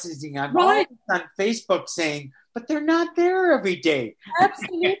because licensing, I'm Right. always on Facebook saying, but they're not there every day.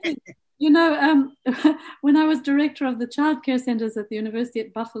 Absolutely. When I was director of the childcare centers at the University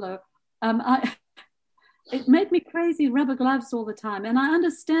at Buffalo, it made me crazy, rubber gloves all the time. And I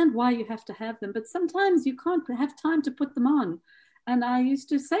understand why you have to have them, but sometimes you can't have time to put them on. And I used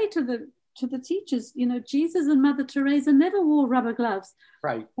to say to the teachers, Jesus and Mother Teresa never wore rubber gloves.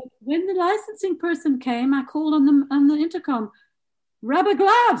 Right. But when the licensing person came, I called on them on the intercom, rubber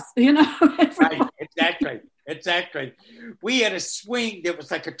gloves, Right, exactly. We had a swing that was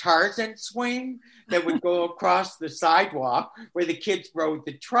like a Tarzan swing that would go across the sidewalk where the kids rode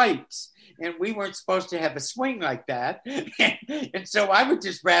the trikes. And we weren't supposed to have a swing like that. And so I would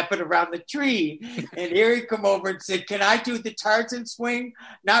just wrap it around the tree. And Harry come over and said, can I do the Tarzan swing?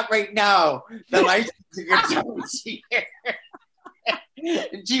 Not right now. The licensing is here.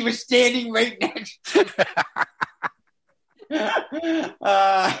 And she was standing right next to me. And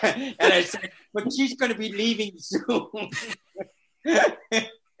I said, but she's going to be leaving soon.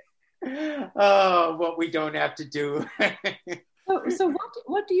 Oh, what we don't have to do. So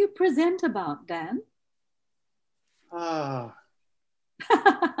what do you present about, Dan?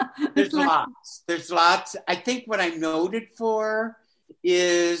 There's lots. I think what I'm noted for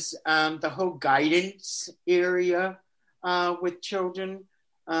is the whole guidance area with children.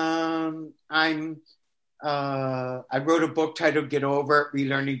 I wrote a book titled Get Over It,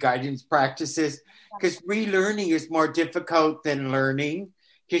 Relearning Guidance Practices, because relearning is more difficult than learning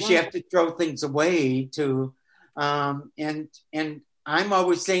because you have to throw things away to, and I'm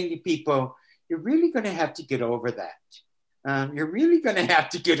always saying to people, you're really going to have to get over that. You're really going to have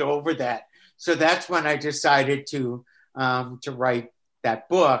to get over that. So that's when I decided to write that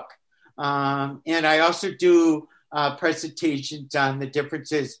book. And I also do presentations on the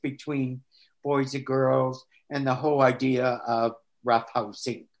differences between boys and girls and the whole idea of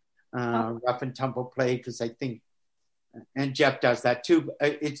roughhousing, rough and tumble play, because I think, and Jeff does that too.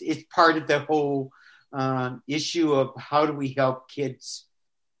 It's part of the whole issue of how do we help kids,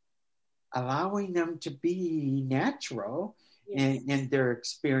 allowing them to be natural in their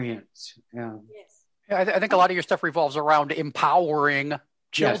experience. Yeah, I think a lot of your stuff revolves around empowering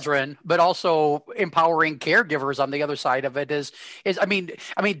children, but also empowering caregivers on the other side of it is I mean,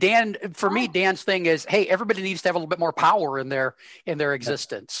 Dan, for me, Dan's thing is, hey, everybody needs to have a little bit more power in their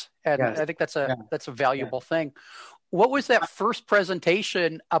existence. And I think that's a valuable thing. What was that first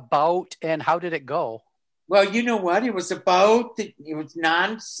presentation about and how did it go? Well, you know what? It was about,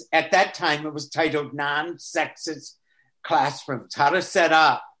 at that time, it was titled Non-Sexist Classrooms, how to set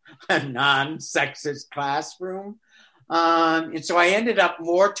up a non-sexist classroom. And so I ended up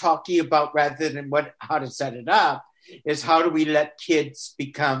more talking about, rather than how to set it up, is how do we let kids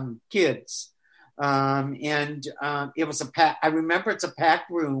become kids? It was I remember it's a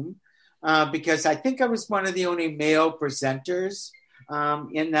packed room because I think I was one of the only male presenters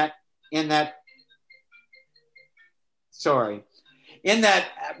in that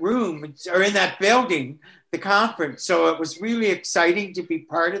room or in that building, the conference. So it was really exciting to be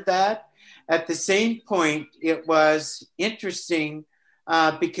part of that. At the same point, it was interesting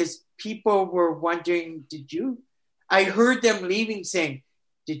because people were wondering, I heard them leaving saying,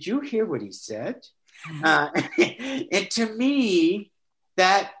 did you hear what he said? And to me,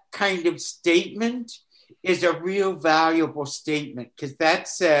 that kind of statement is a real valuable statement because that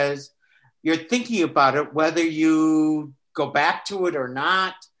says you're thinking about it, whether you go back to it or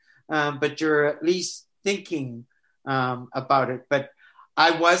not, but you're at least thinking about it. But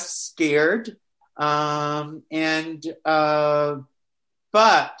I was scared, but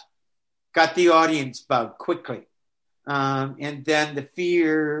got the audience bug quickly. And then the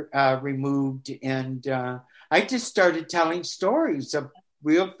fear removed, and I just started telling stories of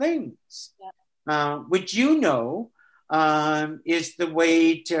real things, which is the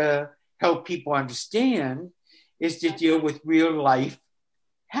way to help people understand, is to deal with real life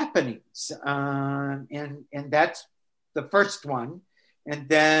happenings. And that's the first one. And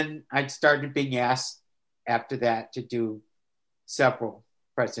then I started being asked after that to do several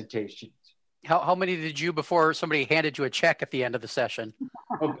presentations. How many did you before somebody handed you a check at the end of the session?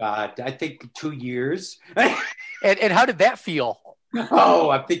 Oh, God, I think 2 years. And how did that feel? Oh,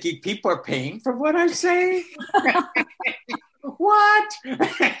 I'm thinking people are paying for what I say? What?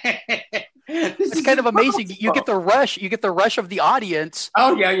 It's kind of amazing. You get the rush. You get the rush of the audience.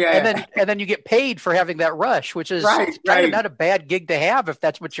 Oh, yeah. And then you get paid for having that rush, which is kind of not a bad gig to have if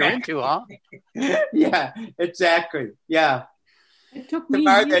that's what you're into, huh? Yeah, exactly. Yeah. It took me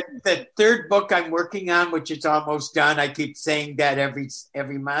Tamar, the third book I'm working on, which is almost done, I keep saying that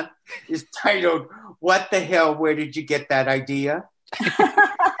every month, is titled, What the Hell, Where Did You Get That Idea?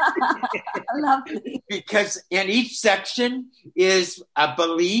 Lovely. Because in each section is a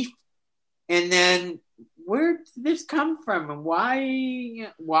belief, and then where did this come from and why?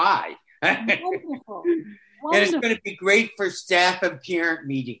 Wonderful. And it's going to be great for staff and parent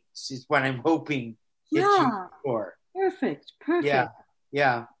meetings, is what I'm hoping it's used for. Perfect.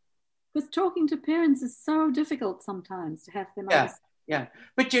 Yeah. Because talking to parents is so difficult sometimes to have them understand. Yeah.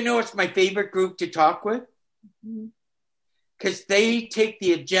 But it's my favorite group to talk with, because they take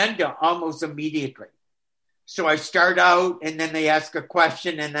the agenda almost immediately. So I start out and then they ask a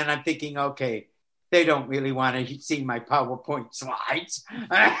question, and then I'm thinking, okay, they don't really want to see my PowerPoint slides.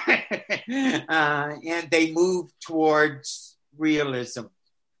 And they move towards realism.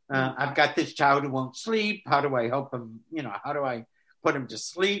 I've got this child who won't sleep. How do I help him? How do I put him to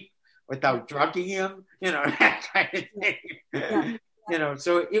sleep without drugging him? That kind of thing.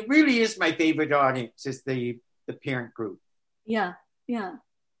 So it really is my favorite audience, is the parent group. Yeah.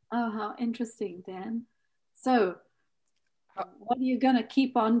 Oh, how interesting, Dan. So what are you going to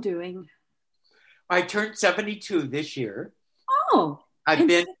keep on doing? I turned 72 this year. Oh, I've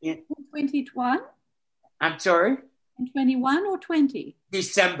been in 21? I'm sorry? In 21 or 20?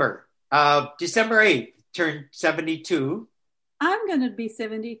 December 8th, turned 72. I'm going to be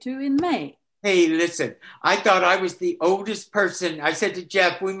 72 in May. Hey, listen, I thought I was the oldest person. I said to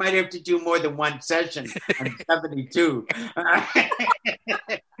Jeff, we might have to do more than one session. I'm 72.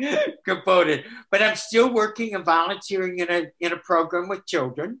 Component. But I'm still working and volunteering in a program with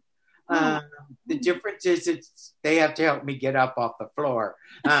children. The difference is they have to help me get up off the floor.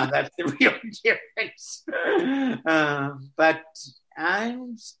 That's the real difference. But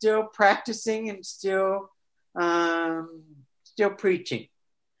I'm still practicing and still preaching.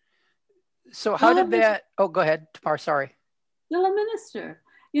 So how did that? Oh, go ahead, Tamar. Sorry. Still a minister.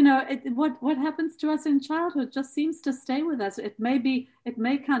 What happens to us in childhood just seems to stay with us. It may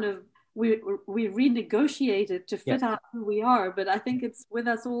kind of we renegotiate it to fit out who we are, but I think it's with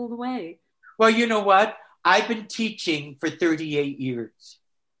us all the way. Well, you know what? I've been teaching for 38 years.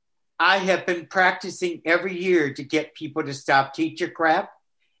 I have been practicing every year to get people to stop teacher crap.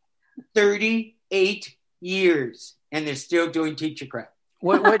 38 years, and they're still doing teacher crap.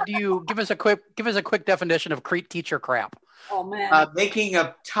 What do you give us a quick definition of teacher crap? Oh man! Making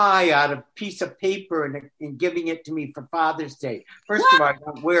a tie out of a piece of paper and giving it to me for Father's Day. First of all, I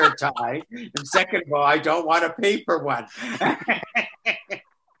don't wear a tie, and second of all, I don't want a paper one.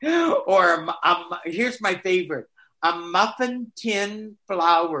 Or here's my favorite: a muffin tin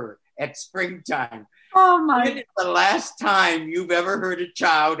flower at springtime. Oh my! When is the last time you've ever heard a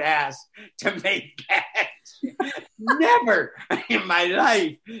child ask to make that? Never in my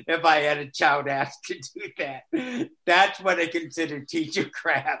life have I had a child ask to do that. That's what I consider teacher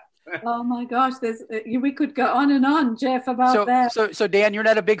crap. Oh my gosh, we could go on and on, Jeff, about that. So Dan, you're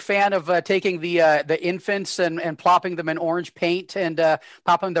not a big fan of taking the infants and plopping them in orange paint and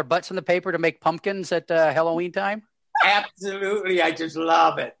popping their butts in the paper to make pumpkins at Halloween time? Absolutely. I just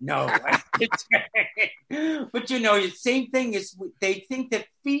love it. No. But the same thing is they think that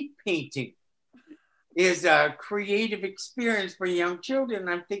feet painting is a creative experience for young children.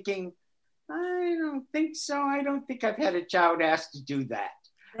 I'm thinking, I don't think so. I don't think I've had a child ask to do that.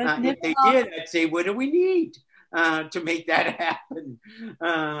 If they did, I'd say, what do we need to make that happen?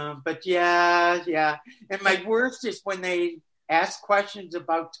 But yeah. And my worst is when they ask questions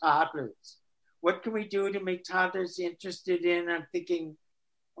about toddlers. What can we do to make toddlers interested in? I'm thinking,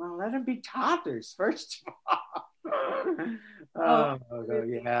 well, let them be toddlers first of all.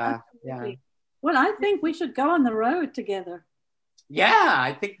 Yeah. Well, I think we should go on the road together. Yeah,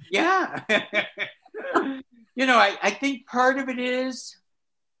 I think, yeah. I think part of it is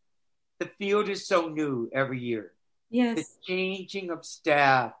the field is so new every year. Yes. The changing of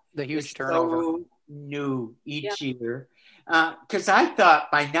staff. The huge turnover. So new each year. Because I thought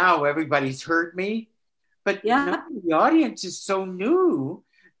by now everybody's heard me. But no, the audience is so new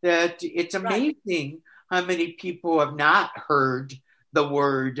that it's amazing how many people have not heard the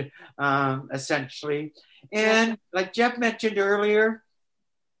word, essentially. And like Jeff mentioned earlier,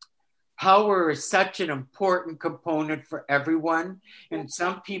 power is such an important component for everyone. And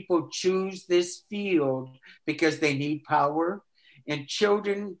some people choose this field because they need power. And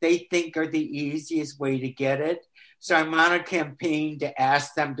children, they think, are the easiest way to get it. So I'm on a campaign to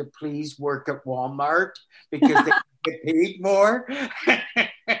ask them to please work at Walmart because they get paid more.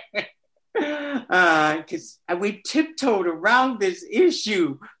 Because we tiptoed around this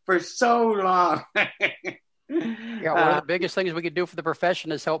issue for so long. Yeah, one of the biggest things we could do for the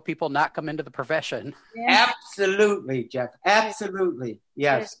profession is help people not come into the profession. Yes. Absolutely, Jeff. Absolutely.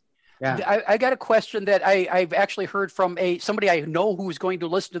 Yes. Yeah. I got a question that I've actually heard from somebody I know who's going to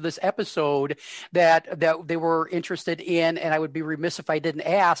listen to this episode that they were interested in, and I would be remiss if I didn't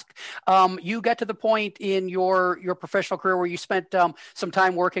ask. You got to the point in your professional career where you spent some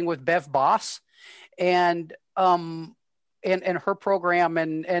time working with Bev Boss, and her program,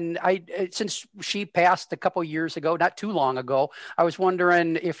 and I, since she passed a couple years ago, not too long ago, I was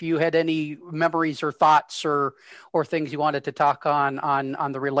wondering if you had any memories or thoughts or things you wanted to talk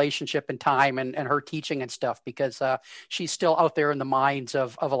on the relationship and time and her teaching and stuff, because she's still out there in the minds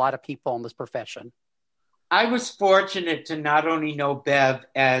of a lot of people in this profession. I was fortunate to not only know Bev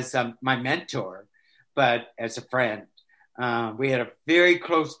as my mentor, but as a friend. We had a very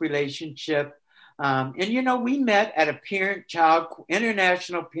close relationship. And, we met at a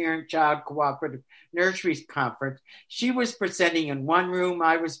International Parent-Child Cooperative Nurseries Conference. She was presenting in one room.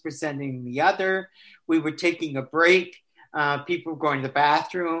 I was presenting in the other. We were taking a break. People were going to the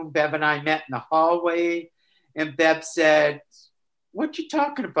bathroom. Bev and I met in the hallway. And Bev said, "What you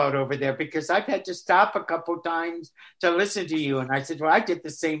talking about over there? Because I've had to stop a couple times to listen to you." And I said, "Well, I did the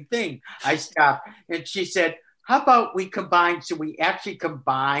same thing. I stopped." And she said, "How about we combine?" So we actually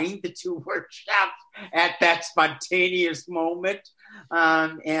combined the two workshops at that spontaneous moment,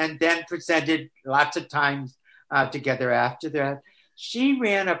 and then presented lots of times together after that. She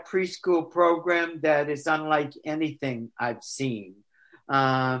ran a preschool program that is unlike anything I've seen,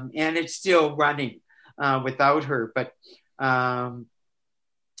 and it's still running without her. But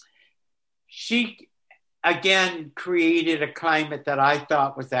she, again, created a climate that I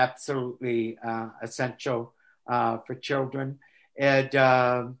thought was absolutely essential for children, and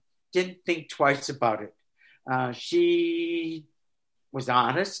didn't think twice about it. She was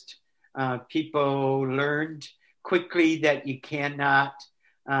honest. People learned quickly that you cannot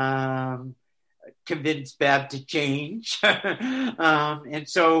convince Bev to change. And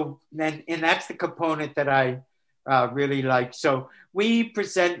that's the component that I really liked. So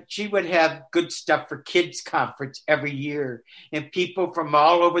she would have good stuff for kids conference every year, and people from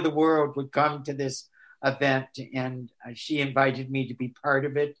all over the world would come to this event, and she invited me to be part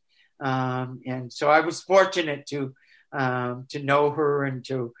of it. And so I was fortunate to know her and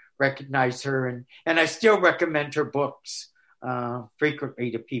to recognize her, and I still recommend her books frequently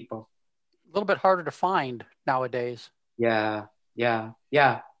to people. A little bit harder to find nowadays. Yeah.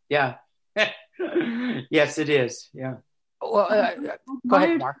 Yes, it is. Yeah. Well, go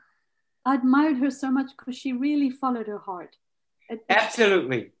ahead, Mark. I admired her so much because she really followed her heart.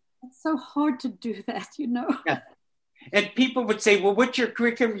 Absolutely. It's so hard to do that, Yeah. And people would say, "Well, what's your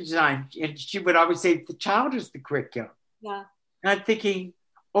curriculum design?" And she would always say, "The child is the curriculum." Yeah. And I'm thinking,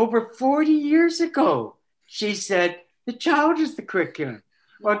 over 40 years ago, she said, "The child is the curriculum."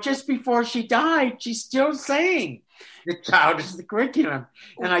 Well, just before she died, she's still saying, "The child is the curriculum."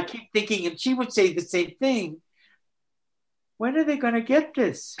 And I keep thinking, and she would say the same thing, when are they going to get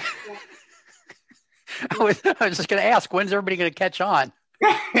this? I was just going to ask, when's everybody going to catch on?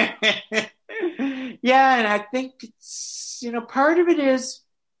 Yeah, and I think it's, part of it is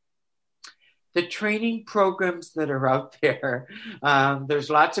the training programs that are out there. There's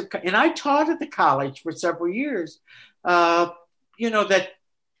lots of, and I taught at the college for several years, that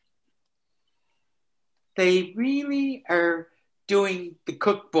they really are doing the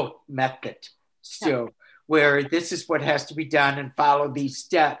cookbook method still, where this is what has to be done and follow these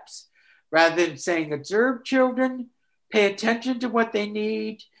steps, rather than saying, observe children, pay attention to what they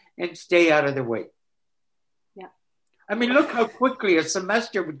need, and stay out of the way. Yeah. I mean, look how quickly a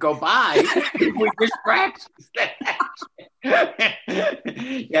semester would go by if we just practiced that.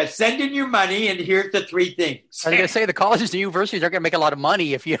 Yeah, send in your money, and here's the three things. I was going to say, the colleges and universities are going to make a lot of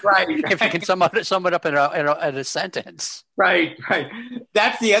money if you if you can sum it up in a sentence. Right.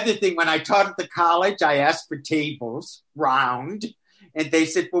 That's the other thing. When I taught at the college, I asked for tables, round, and they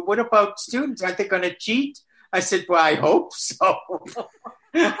said, "Well, what about students? Aren't they going to cheat?" I said, "Well, I hope so."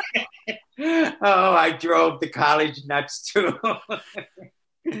 Oh, I drove the college nuts too.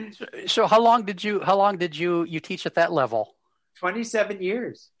 So how long did you teach at that level? 27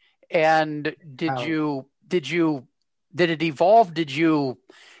 years. And did it evolve? Do you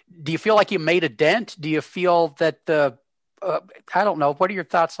feel like you made a dent? Do you feel that I don't know. What are your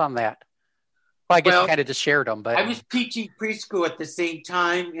thoughts on that? Well, I guess you kind of just shared them, but I was teaching preschool at the same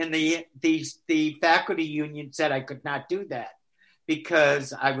time, and the faculty union said I could not do that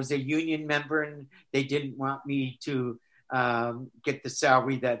because I was a union member, and they didn't want me to get the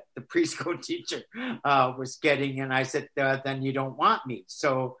salary that the preschool teacher was getting. And I said, then you don't want me.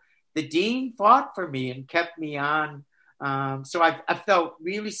 So the dean fought for me and kept me on. So I felt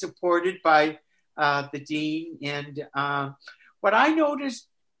really supported by the dean. And what I noticed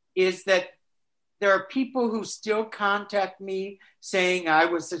is that there are people who still contact me saying, I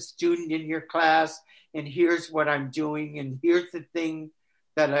was a student in your class, and here's what I'm doing, and here's the thing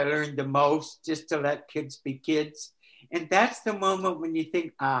that I learned the most, just to let kids be kids. And that's the moment when you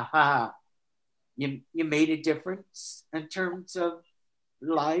think, aha, you made a difference in terms of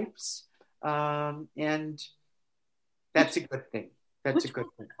lives. And that's a good thing. That's a good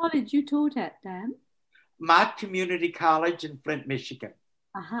thing. College you taught at, Dan? Mott Community College in Flint, Michigan.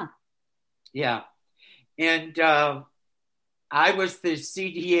 Uh-huh. Yeah. And I was the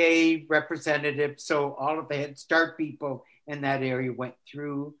CDA representative, so all of the Head Start people in that area went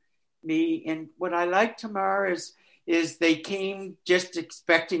through me. And what I like, Tamar, is they came just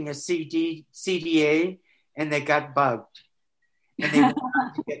expecting a CDA, and they got bugged. And they went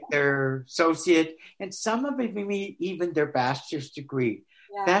on to get their associate, and some of them even their bachelor's degree.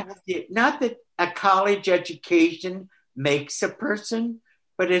 Yeah. That's it. Not that a college education makes a person,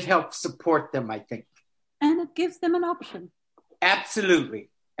 but it helps support them, I think. And it gives them an option. Absolutely.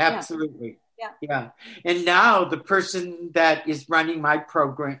 Yeah. And now the person that is running my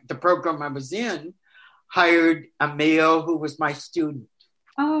program, the program I was in, hired a male who was my student.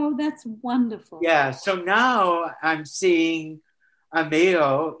 Oh, that's wonderful. Yeah. So now I'm seeing a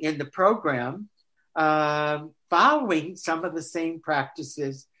male in the program following some of the same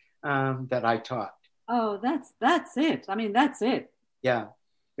practices that I taught. Oh, that's it. I mean, that's it. Yeah.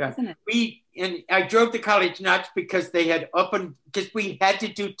 And I drove to college nuts because they had because we had to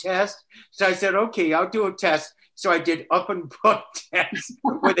do tests. So I said, okay, I'll do a test. So I did open book tests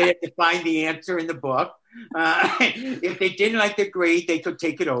where they had to find the answer in the book. If they didn't like the grade, they could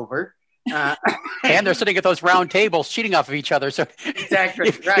take it over. And they're sitting at those round tables cheating off of each other. So exactly,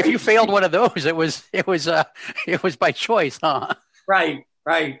 if you failed one of those, it was by choice, huh? Right.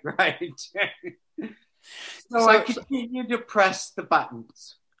 So I continued to press the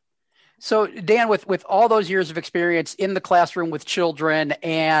buttons. So Dan, with all those years of experience in the classroom with children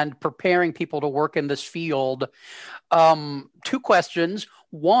and preparing people to work in this field, 2 questions.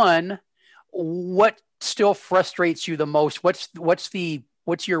 One, what still frustrates you the most? What's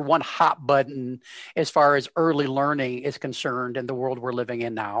your one hot button as far as early learning is concerned in the world we're living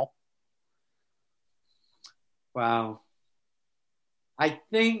in now? Wow. I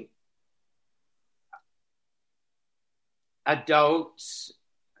think adults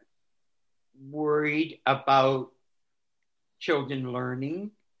worried about children learning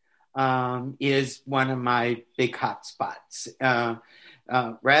is one of my big hot spots.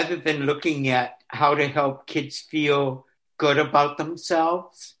 Rather than looking at how to help kids feel good about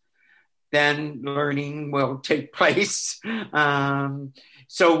themselves, then learning will take place.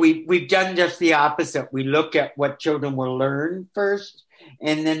 So we've done just the opposite. We look at what children will learn first,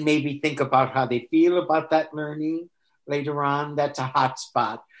 and then maybe think about how they feel about that learning later on. That's a hot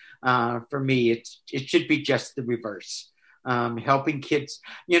spot. For me, it should be just the reverse. Helping kids,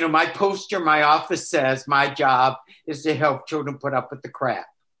 my poster in my office says my job is to help children put up with the crap.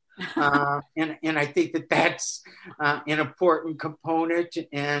 And I think that's an important component,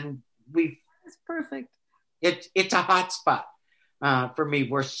 and that's perfect. It's a hot spot for me.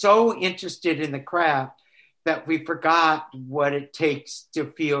 We're so interested in the crap that we forgot what it takes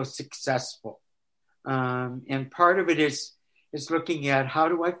to feel successful. And part of it is looking at how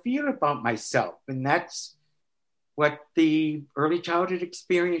do I feel about myself, and that's what the early childhood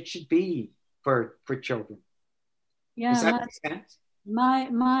experience should be for children. Yeah, does that make sense?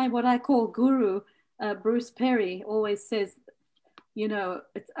 My what I call guru, Bruce Perry, always says,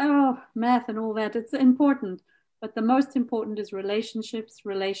 it's math and all that. It's important, but the most important is relationships.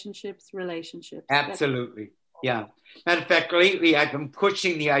 Absolutely. Yeah. Matter of fact, lately I've been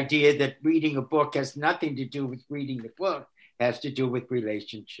pushing the idea that reading a book has nothing to do with reading the book. Has to do with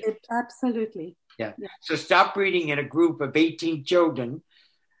relationships. Absolutely. Yeah. So stop reading in a group of 18 children.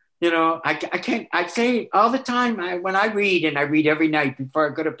 I say all the time, when I read, and I read every night before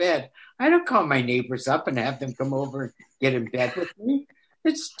I go to bed, I don't call my neighbors up and have them come over and get in bed with me.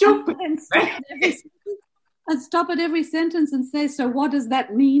 It's stupid. And stop at every sentence and say, so what does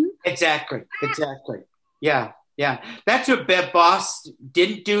that mean? Exactly. Yeah. That's what Bev Boss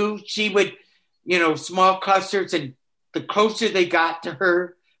didn't do. She would, small clusters, and the closer they got to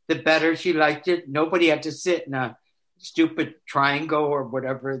her, the better she liked it. Nobody had to sit in a stupid triangle or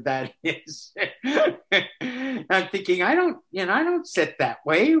whatever that is. I'm thinking, I don't sit that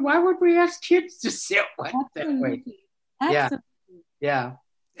way. Why would we ask kids to sit that way? Absolutely. Yeah.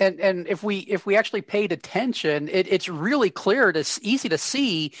 And if we actually paid attention, it's really clear, easy to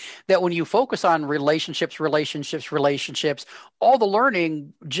see that when you focus on relationships, all the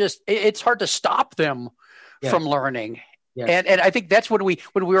learning it's hard to stop them from learning. Yes. And I think that's when we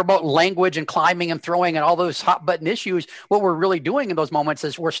were about language and climbing and throwing and all those hot button issues, what we're really doing in those moments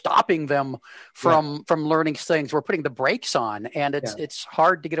is we're stopping them from learning things. We're putting the brakes on, and it's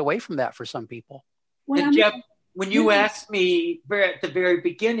hard to get away from that for some people. Well, and Jeff, when you asked me at the very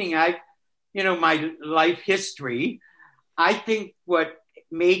beginning, my life history, I think what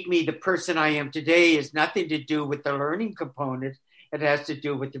made me the person I am today is nothing to do with the learning component. It has to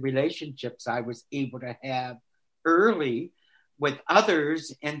do with the relationships I was able to have early with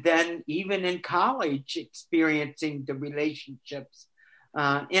others, and then even in college experiencing the relationships,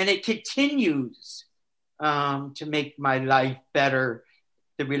 and it continues to make my life better,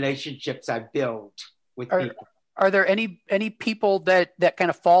 the relationships I build with people. Are there any people that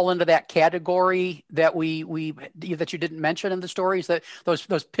kind of fall into that category that that you didn't mention in the stories, that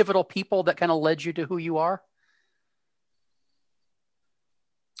those pivotal people that kind of led you to who you are?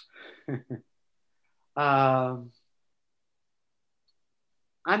 I'm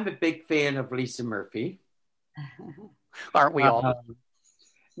a big fan of Lisa Murphy. Aren't we all?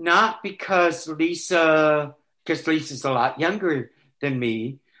 Not because Lisa's a lot younger than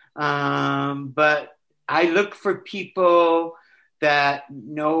me, but I look for people that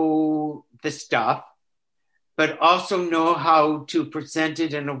know the stuff, but also know how to present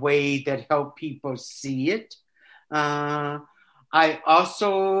it in a way that help people see it. I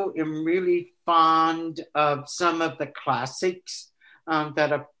also am really fond of some of the classics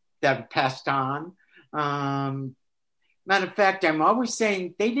that are passed on. Matter of fact, I'm always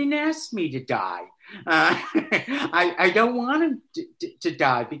saying they didn't ask me to die. I don't want them to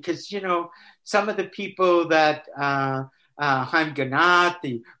die because, some of the people that Haim Ginott,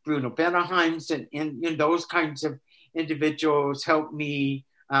 the Bruno Bettelheims, and those kinds of individuals help me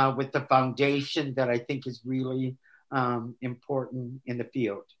with the foundation that I think is really important in the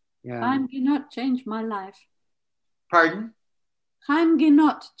field. Yeah. Haim Ginott changed my life. Pardon? Haim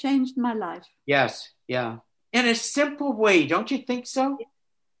Ginott changed my life. Yes, yeah. In a simple way, don't you think so?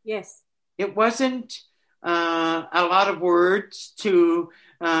 Yes. It wasn't a lot of words to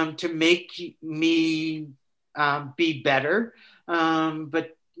make me be better,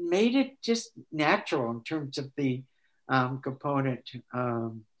 but made it just natural in terms of the component.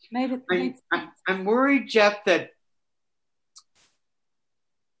 I'm worried, Jeff, that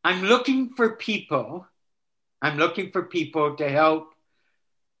I'm looking for people to help.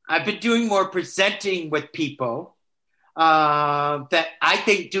 I've been doing more presenting with people that I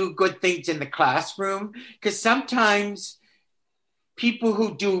think do good things in the classroom, because sometimes people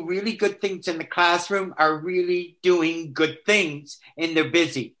who do really good things in the classroom are really doing good things and they're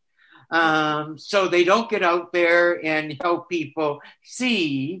busy. So they don't get out there and help people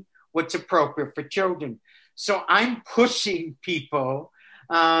see what's appropriate for children. So I'm pushing people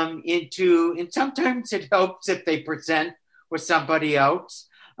and sometimes it helps if they present with somebody else,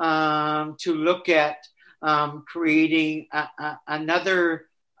 to look at creating another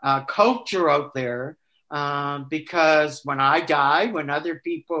culture out there, because when I die, when other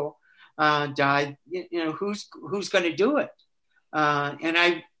people die, who's going to do it?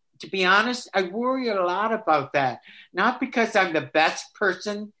 And to be honest, I worry a lot about that. Not because I'm the best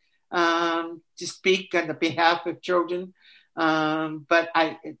person to speak on the behalf of children, but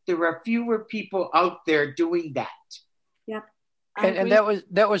there are fewer people out there doing that. Yep. And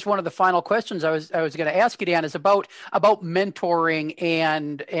that was one of the final questions I was going to ask you, Dan, is about mentoring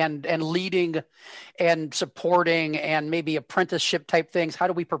and leading and supporting and maybe apprenticeship type things. How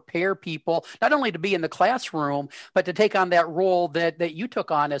do we prepare people not only to be in the classroom, but to take on that role that you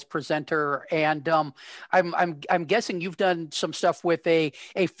took on as presenter? And I'm guessing you've done some stuff with a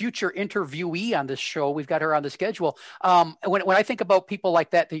future interviewee on this show. We've got her on the schedule. When I think about people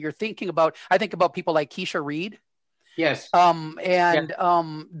like that you're thinking about, I think about people like Keisha Reed. Yes.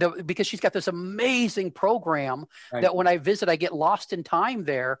 Because she's got this amazing program, right, that when I visit, I get lost in time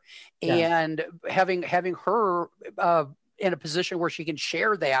there, and having her in a position where she can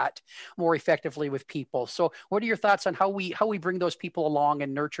share that more effectively with people. So what are your thoughts on how we bring those people along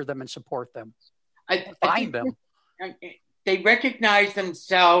and nurture them and support them? Find them. They recognize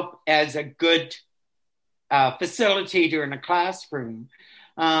themselves as a good facilitator in a classroom,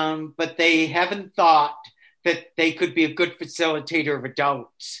 but they haven't thought that they could be a good facilitator of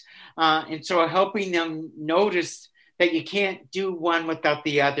adults. And so helping them notice that you can't do one without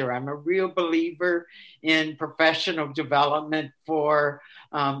the other. I'm a real believer in professional development for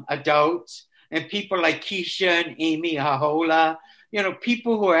adults, and people like Keisha and Amy Hahola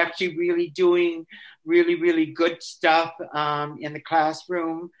people who are actually really doing really, really good stuff in the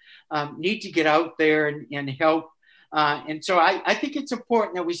classroom need to get out there and help. And so I think it's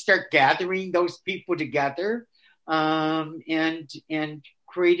important that we start gathering those people together and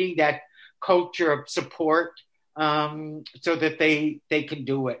creating that culture of support so that they can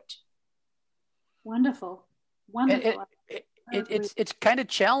do it. Wonderful. It's kind of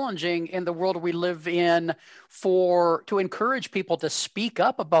challenging in the world we live in to encourage people to speak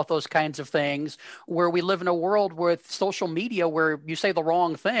up about those kinds of things, where we live in a world with social media where you say the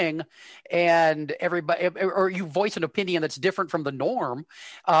wrong thing and everybody, or you voice an opinion that's different from the norm,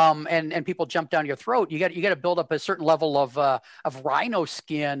 and people jump down your throat. You got to build up a certain level of rhino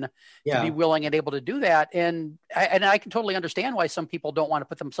skin to be willing and able to do that. And I can totally understand why some people don't want to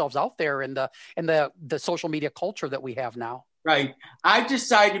put themselves out there in the social media culture that we have now. Right. I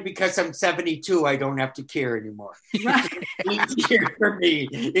decided because I'm 72, I don't have to care anymore. It's easier for me.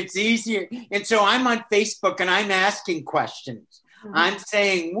 It's easier. And so I'm on Facebook and I'm asking questions. Mm-hmm. I'm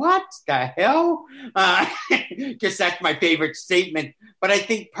saying, what the hell? Because that's my favorite statement. But I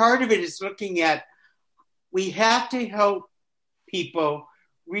think part of it is looking at, we have to help people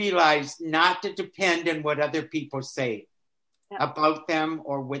realize not to depend on what other people say about them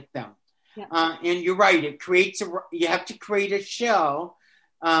or with them. Yeah. And you're right. You have to create a shell.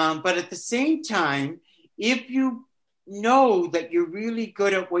 But at the same time, if you know that you're really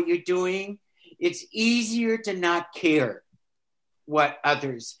good at what you're doing, it's easier to not care what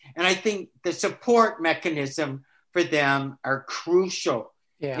others. And I think the support mechanism for them are crucial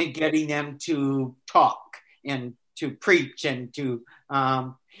in getting them to talk and to preach and to,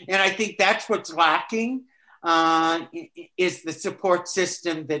 and I think that's what's lacking. Is the support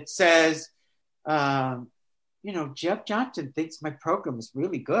system that says, Jeff Johnson thinks my program is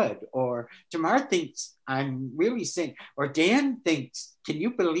really good, or Tamar thinks I'm really saying, or Dan thinks, can you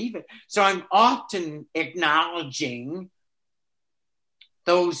believe it? So I'm often acknowledging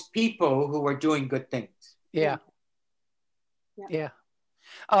those people who are doing good things. Yeah.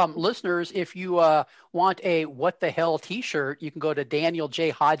 Listeners, if you want a What the Hell t-shirt, you can go to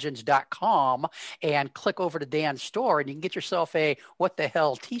danieljhodgins.com and click over to Dan's store, and you can get yourself a What the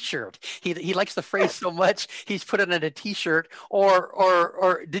Hell t-shirt. He likes the phrase so much, he's put it in a t-shirt.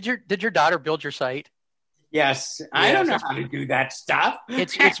 Or did your daughter build your site? Yes. I don't know how to do that stuff.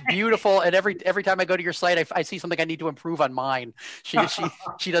 It's beautiful. And every time I go to your site, I see something I need to improve on mine. She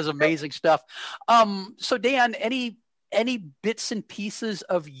does amazing stuff. So Dan, any bits and pieces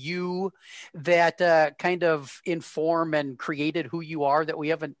of you that kind of inform and created who you are that we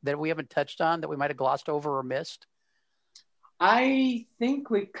haven't touched on, that we might have glossed over or missed? I think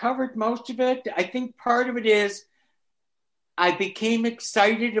we've covered most of it. I think part of it is I became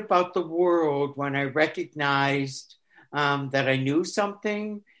excited about the world when I recognized that I knew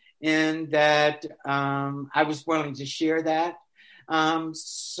something and that I was willing to share that.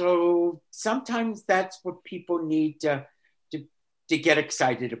 So sometimes that's what people need to get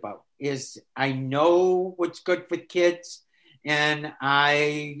excited about, is I know what's good for kids and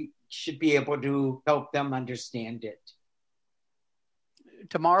I should be able to help them understand it.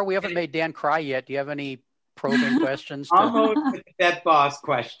 Tamar, we haven't made Dan cry yet. Do you have any probing questions? Almost that boss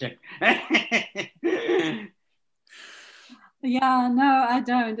question. Yeah, no, I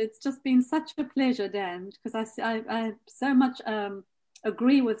don't. It's just been such a pleasure, Dan, because I so much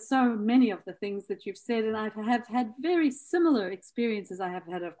agree with so many of the things that you've said, and I have had very similar experiences. I have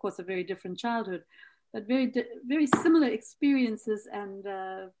had, of course, a very different childhood, but very similar experiences and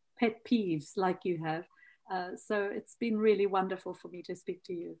pet peeves like you have. So it's been really wonderful for me to speak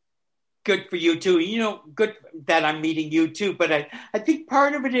to you. Good for you too. Good that I'm meeting you too. But I think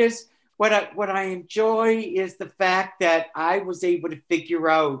part of it is what I enjoy is the fact that I was able to figure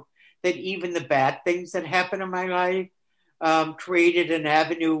out that even the bad things that happen in my life created an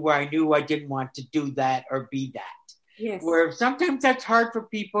avenue where I knew I didn't want to do that or be that. Yes. Where sometimes that's hard for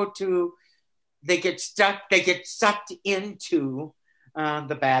people they get sucked into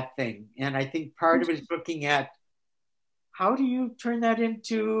the bad thing. And I think part of it is looking at how do you turn that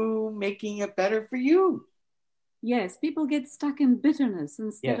into making it better for you? Yes, people get stuck in bitterness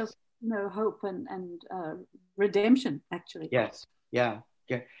instead of hope and redemption, actually. Yes, yeah.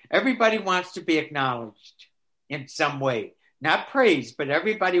 Everybody wants to be acknowledged in some way. Not praised, but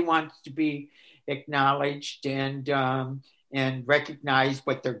everybody wants to be acknowledged and recognize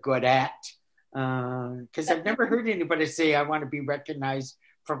what they're good at. Because I've never heard anybody say, I want to be recognized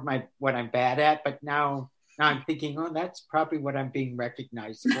for what I'm bad at, but now I'm thinking, that's probably what I'm being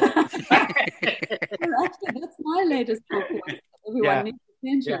recognized for. Well, actually, that's my latest book. Everyone needs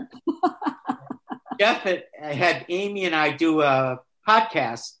attention. Jeff had Amy and I do a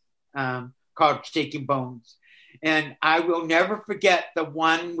podcast called Shaking Bones. And I will never forget the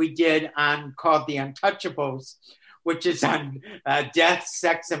one we did called The Untouchables, which is on death,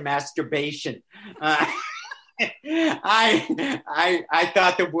 sex, and masturbation. I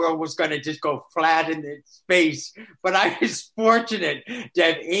thought the world was going to just go flat in its face, but I was fortunate to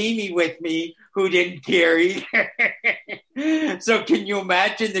have Amy with me who didn't care either. So can you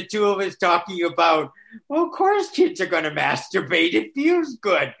imagine the two of us talking about, well, of course kids are going to masturbate. It feels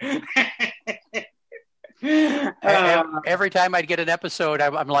good. Every time I'd get an episode,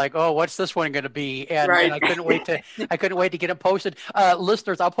 I'm like, oh, what's this one going to be? And, right. and I couldn't wait to get it posted.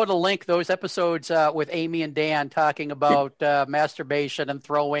 Listeners, I'll put a link. Those episodes with Amy and Dan talking about masturbation and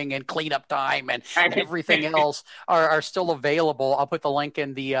throwing and cleanup time and everything else are still available. I'll put the link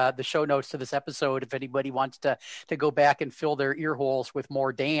in the show notes to this episode if anybody wants to go back and fill their ear holes with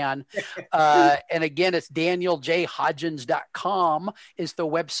more Dan. And again, it's DanielJHodgins.com is the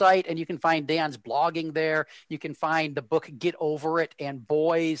website, and you can find Dan's blogging there. You can find the book Get Over It and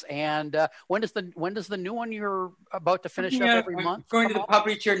Boys. And when does the new one you're about to finish up every month? Going to the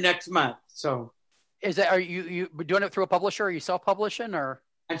publisher next month. So are you doing it through a publisher? Are you self-publishing or?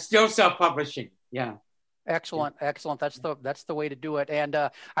 I'm still self-publishing. Yeah. Excellent. That's the way to do it. And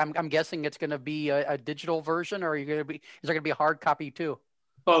I'm guessing it's going to be a digital version, or is there going to be a hard copy too?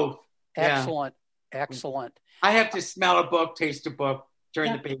 Both. Excellent. I have to smell a book, taste a book,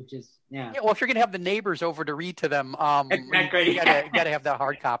 turn the pages. Yeah. Well, if you're going to have the neighbors over to read to them, exactly. you got to have that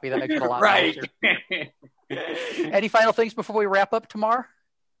hard copy. That makes it a lot nicer. Any final things before we wrap up, Tamar?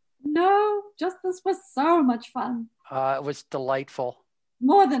 No, just this was so much fun. It was delightful.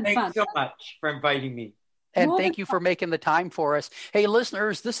 More than fun. Thanks so much for inviting me. And thank you for making the time for us. Hey,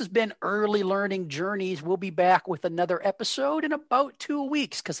 listeners, this has been Early Learning Journeys. We'll be back with another episode in about 2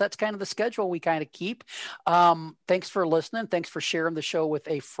 weeks because that's kind of the schedule we kind of keep. Thanks for listening. Thanks for sharing the show with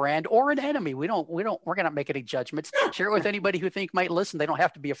a friend or an enemy. We're going to make any judgments. Share it with anybody who think might listen. They don't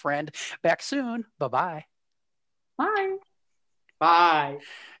have to be a friend. Back soon. Bye-bye. Bye. Bye.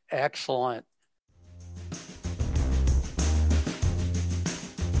 Excellent.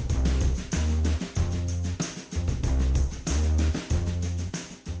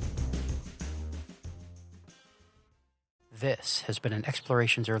 This has been an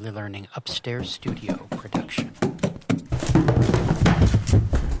Explorations Early Learning Upstairs Studio production.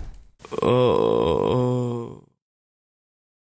 Oh.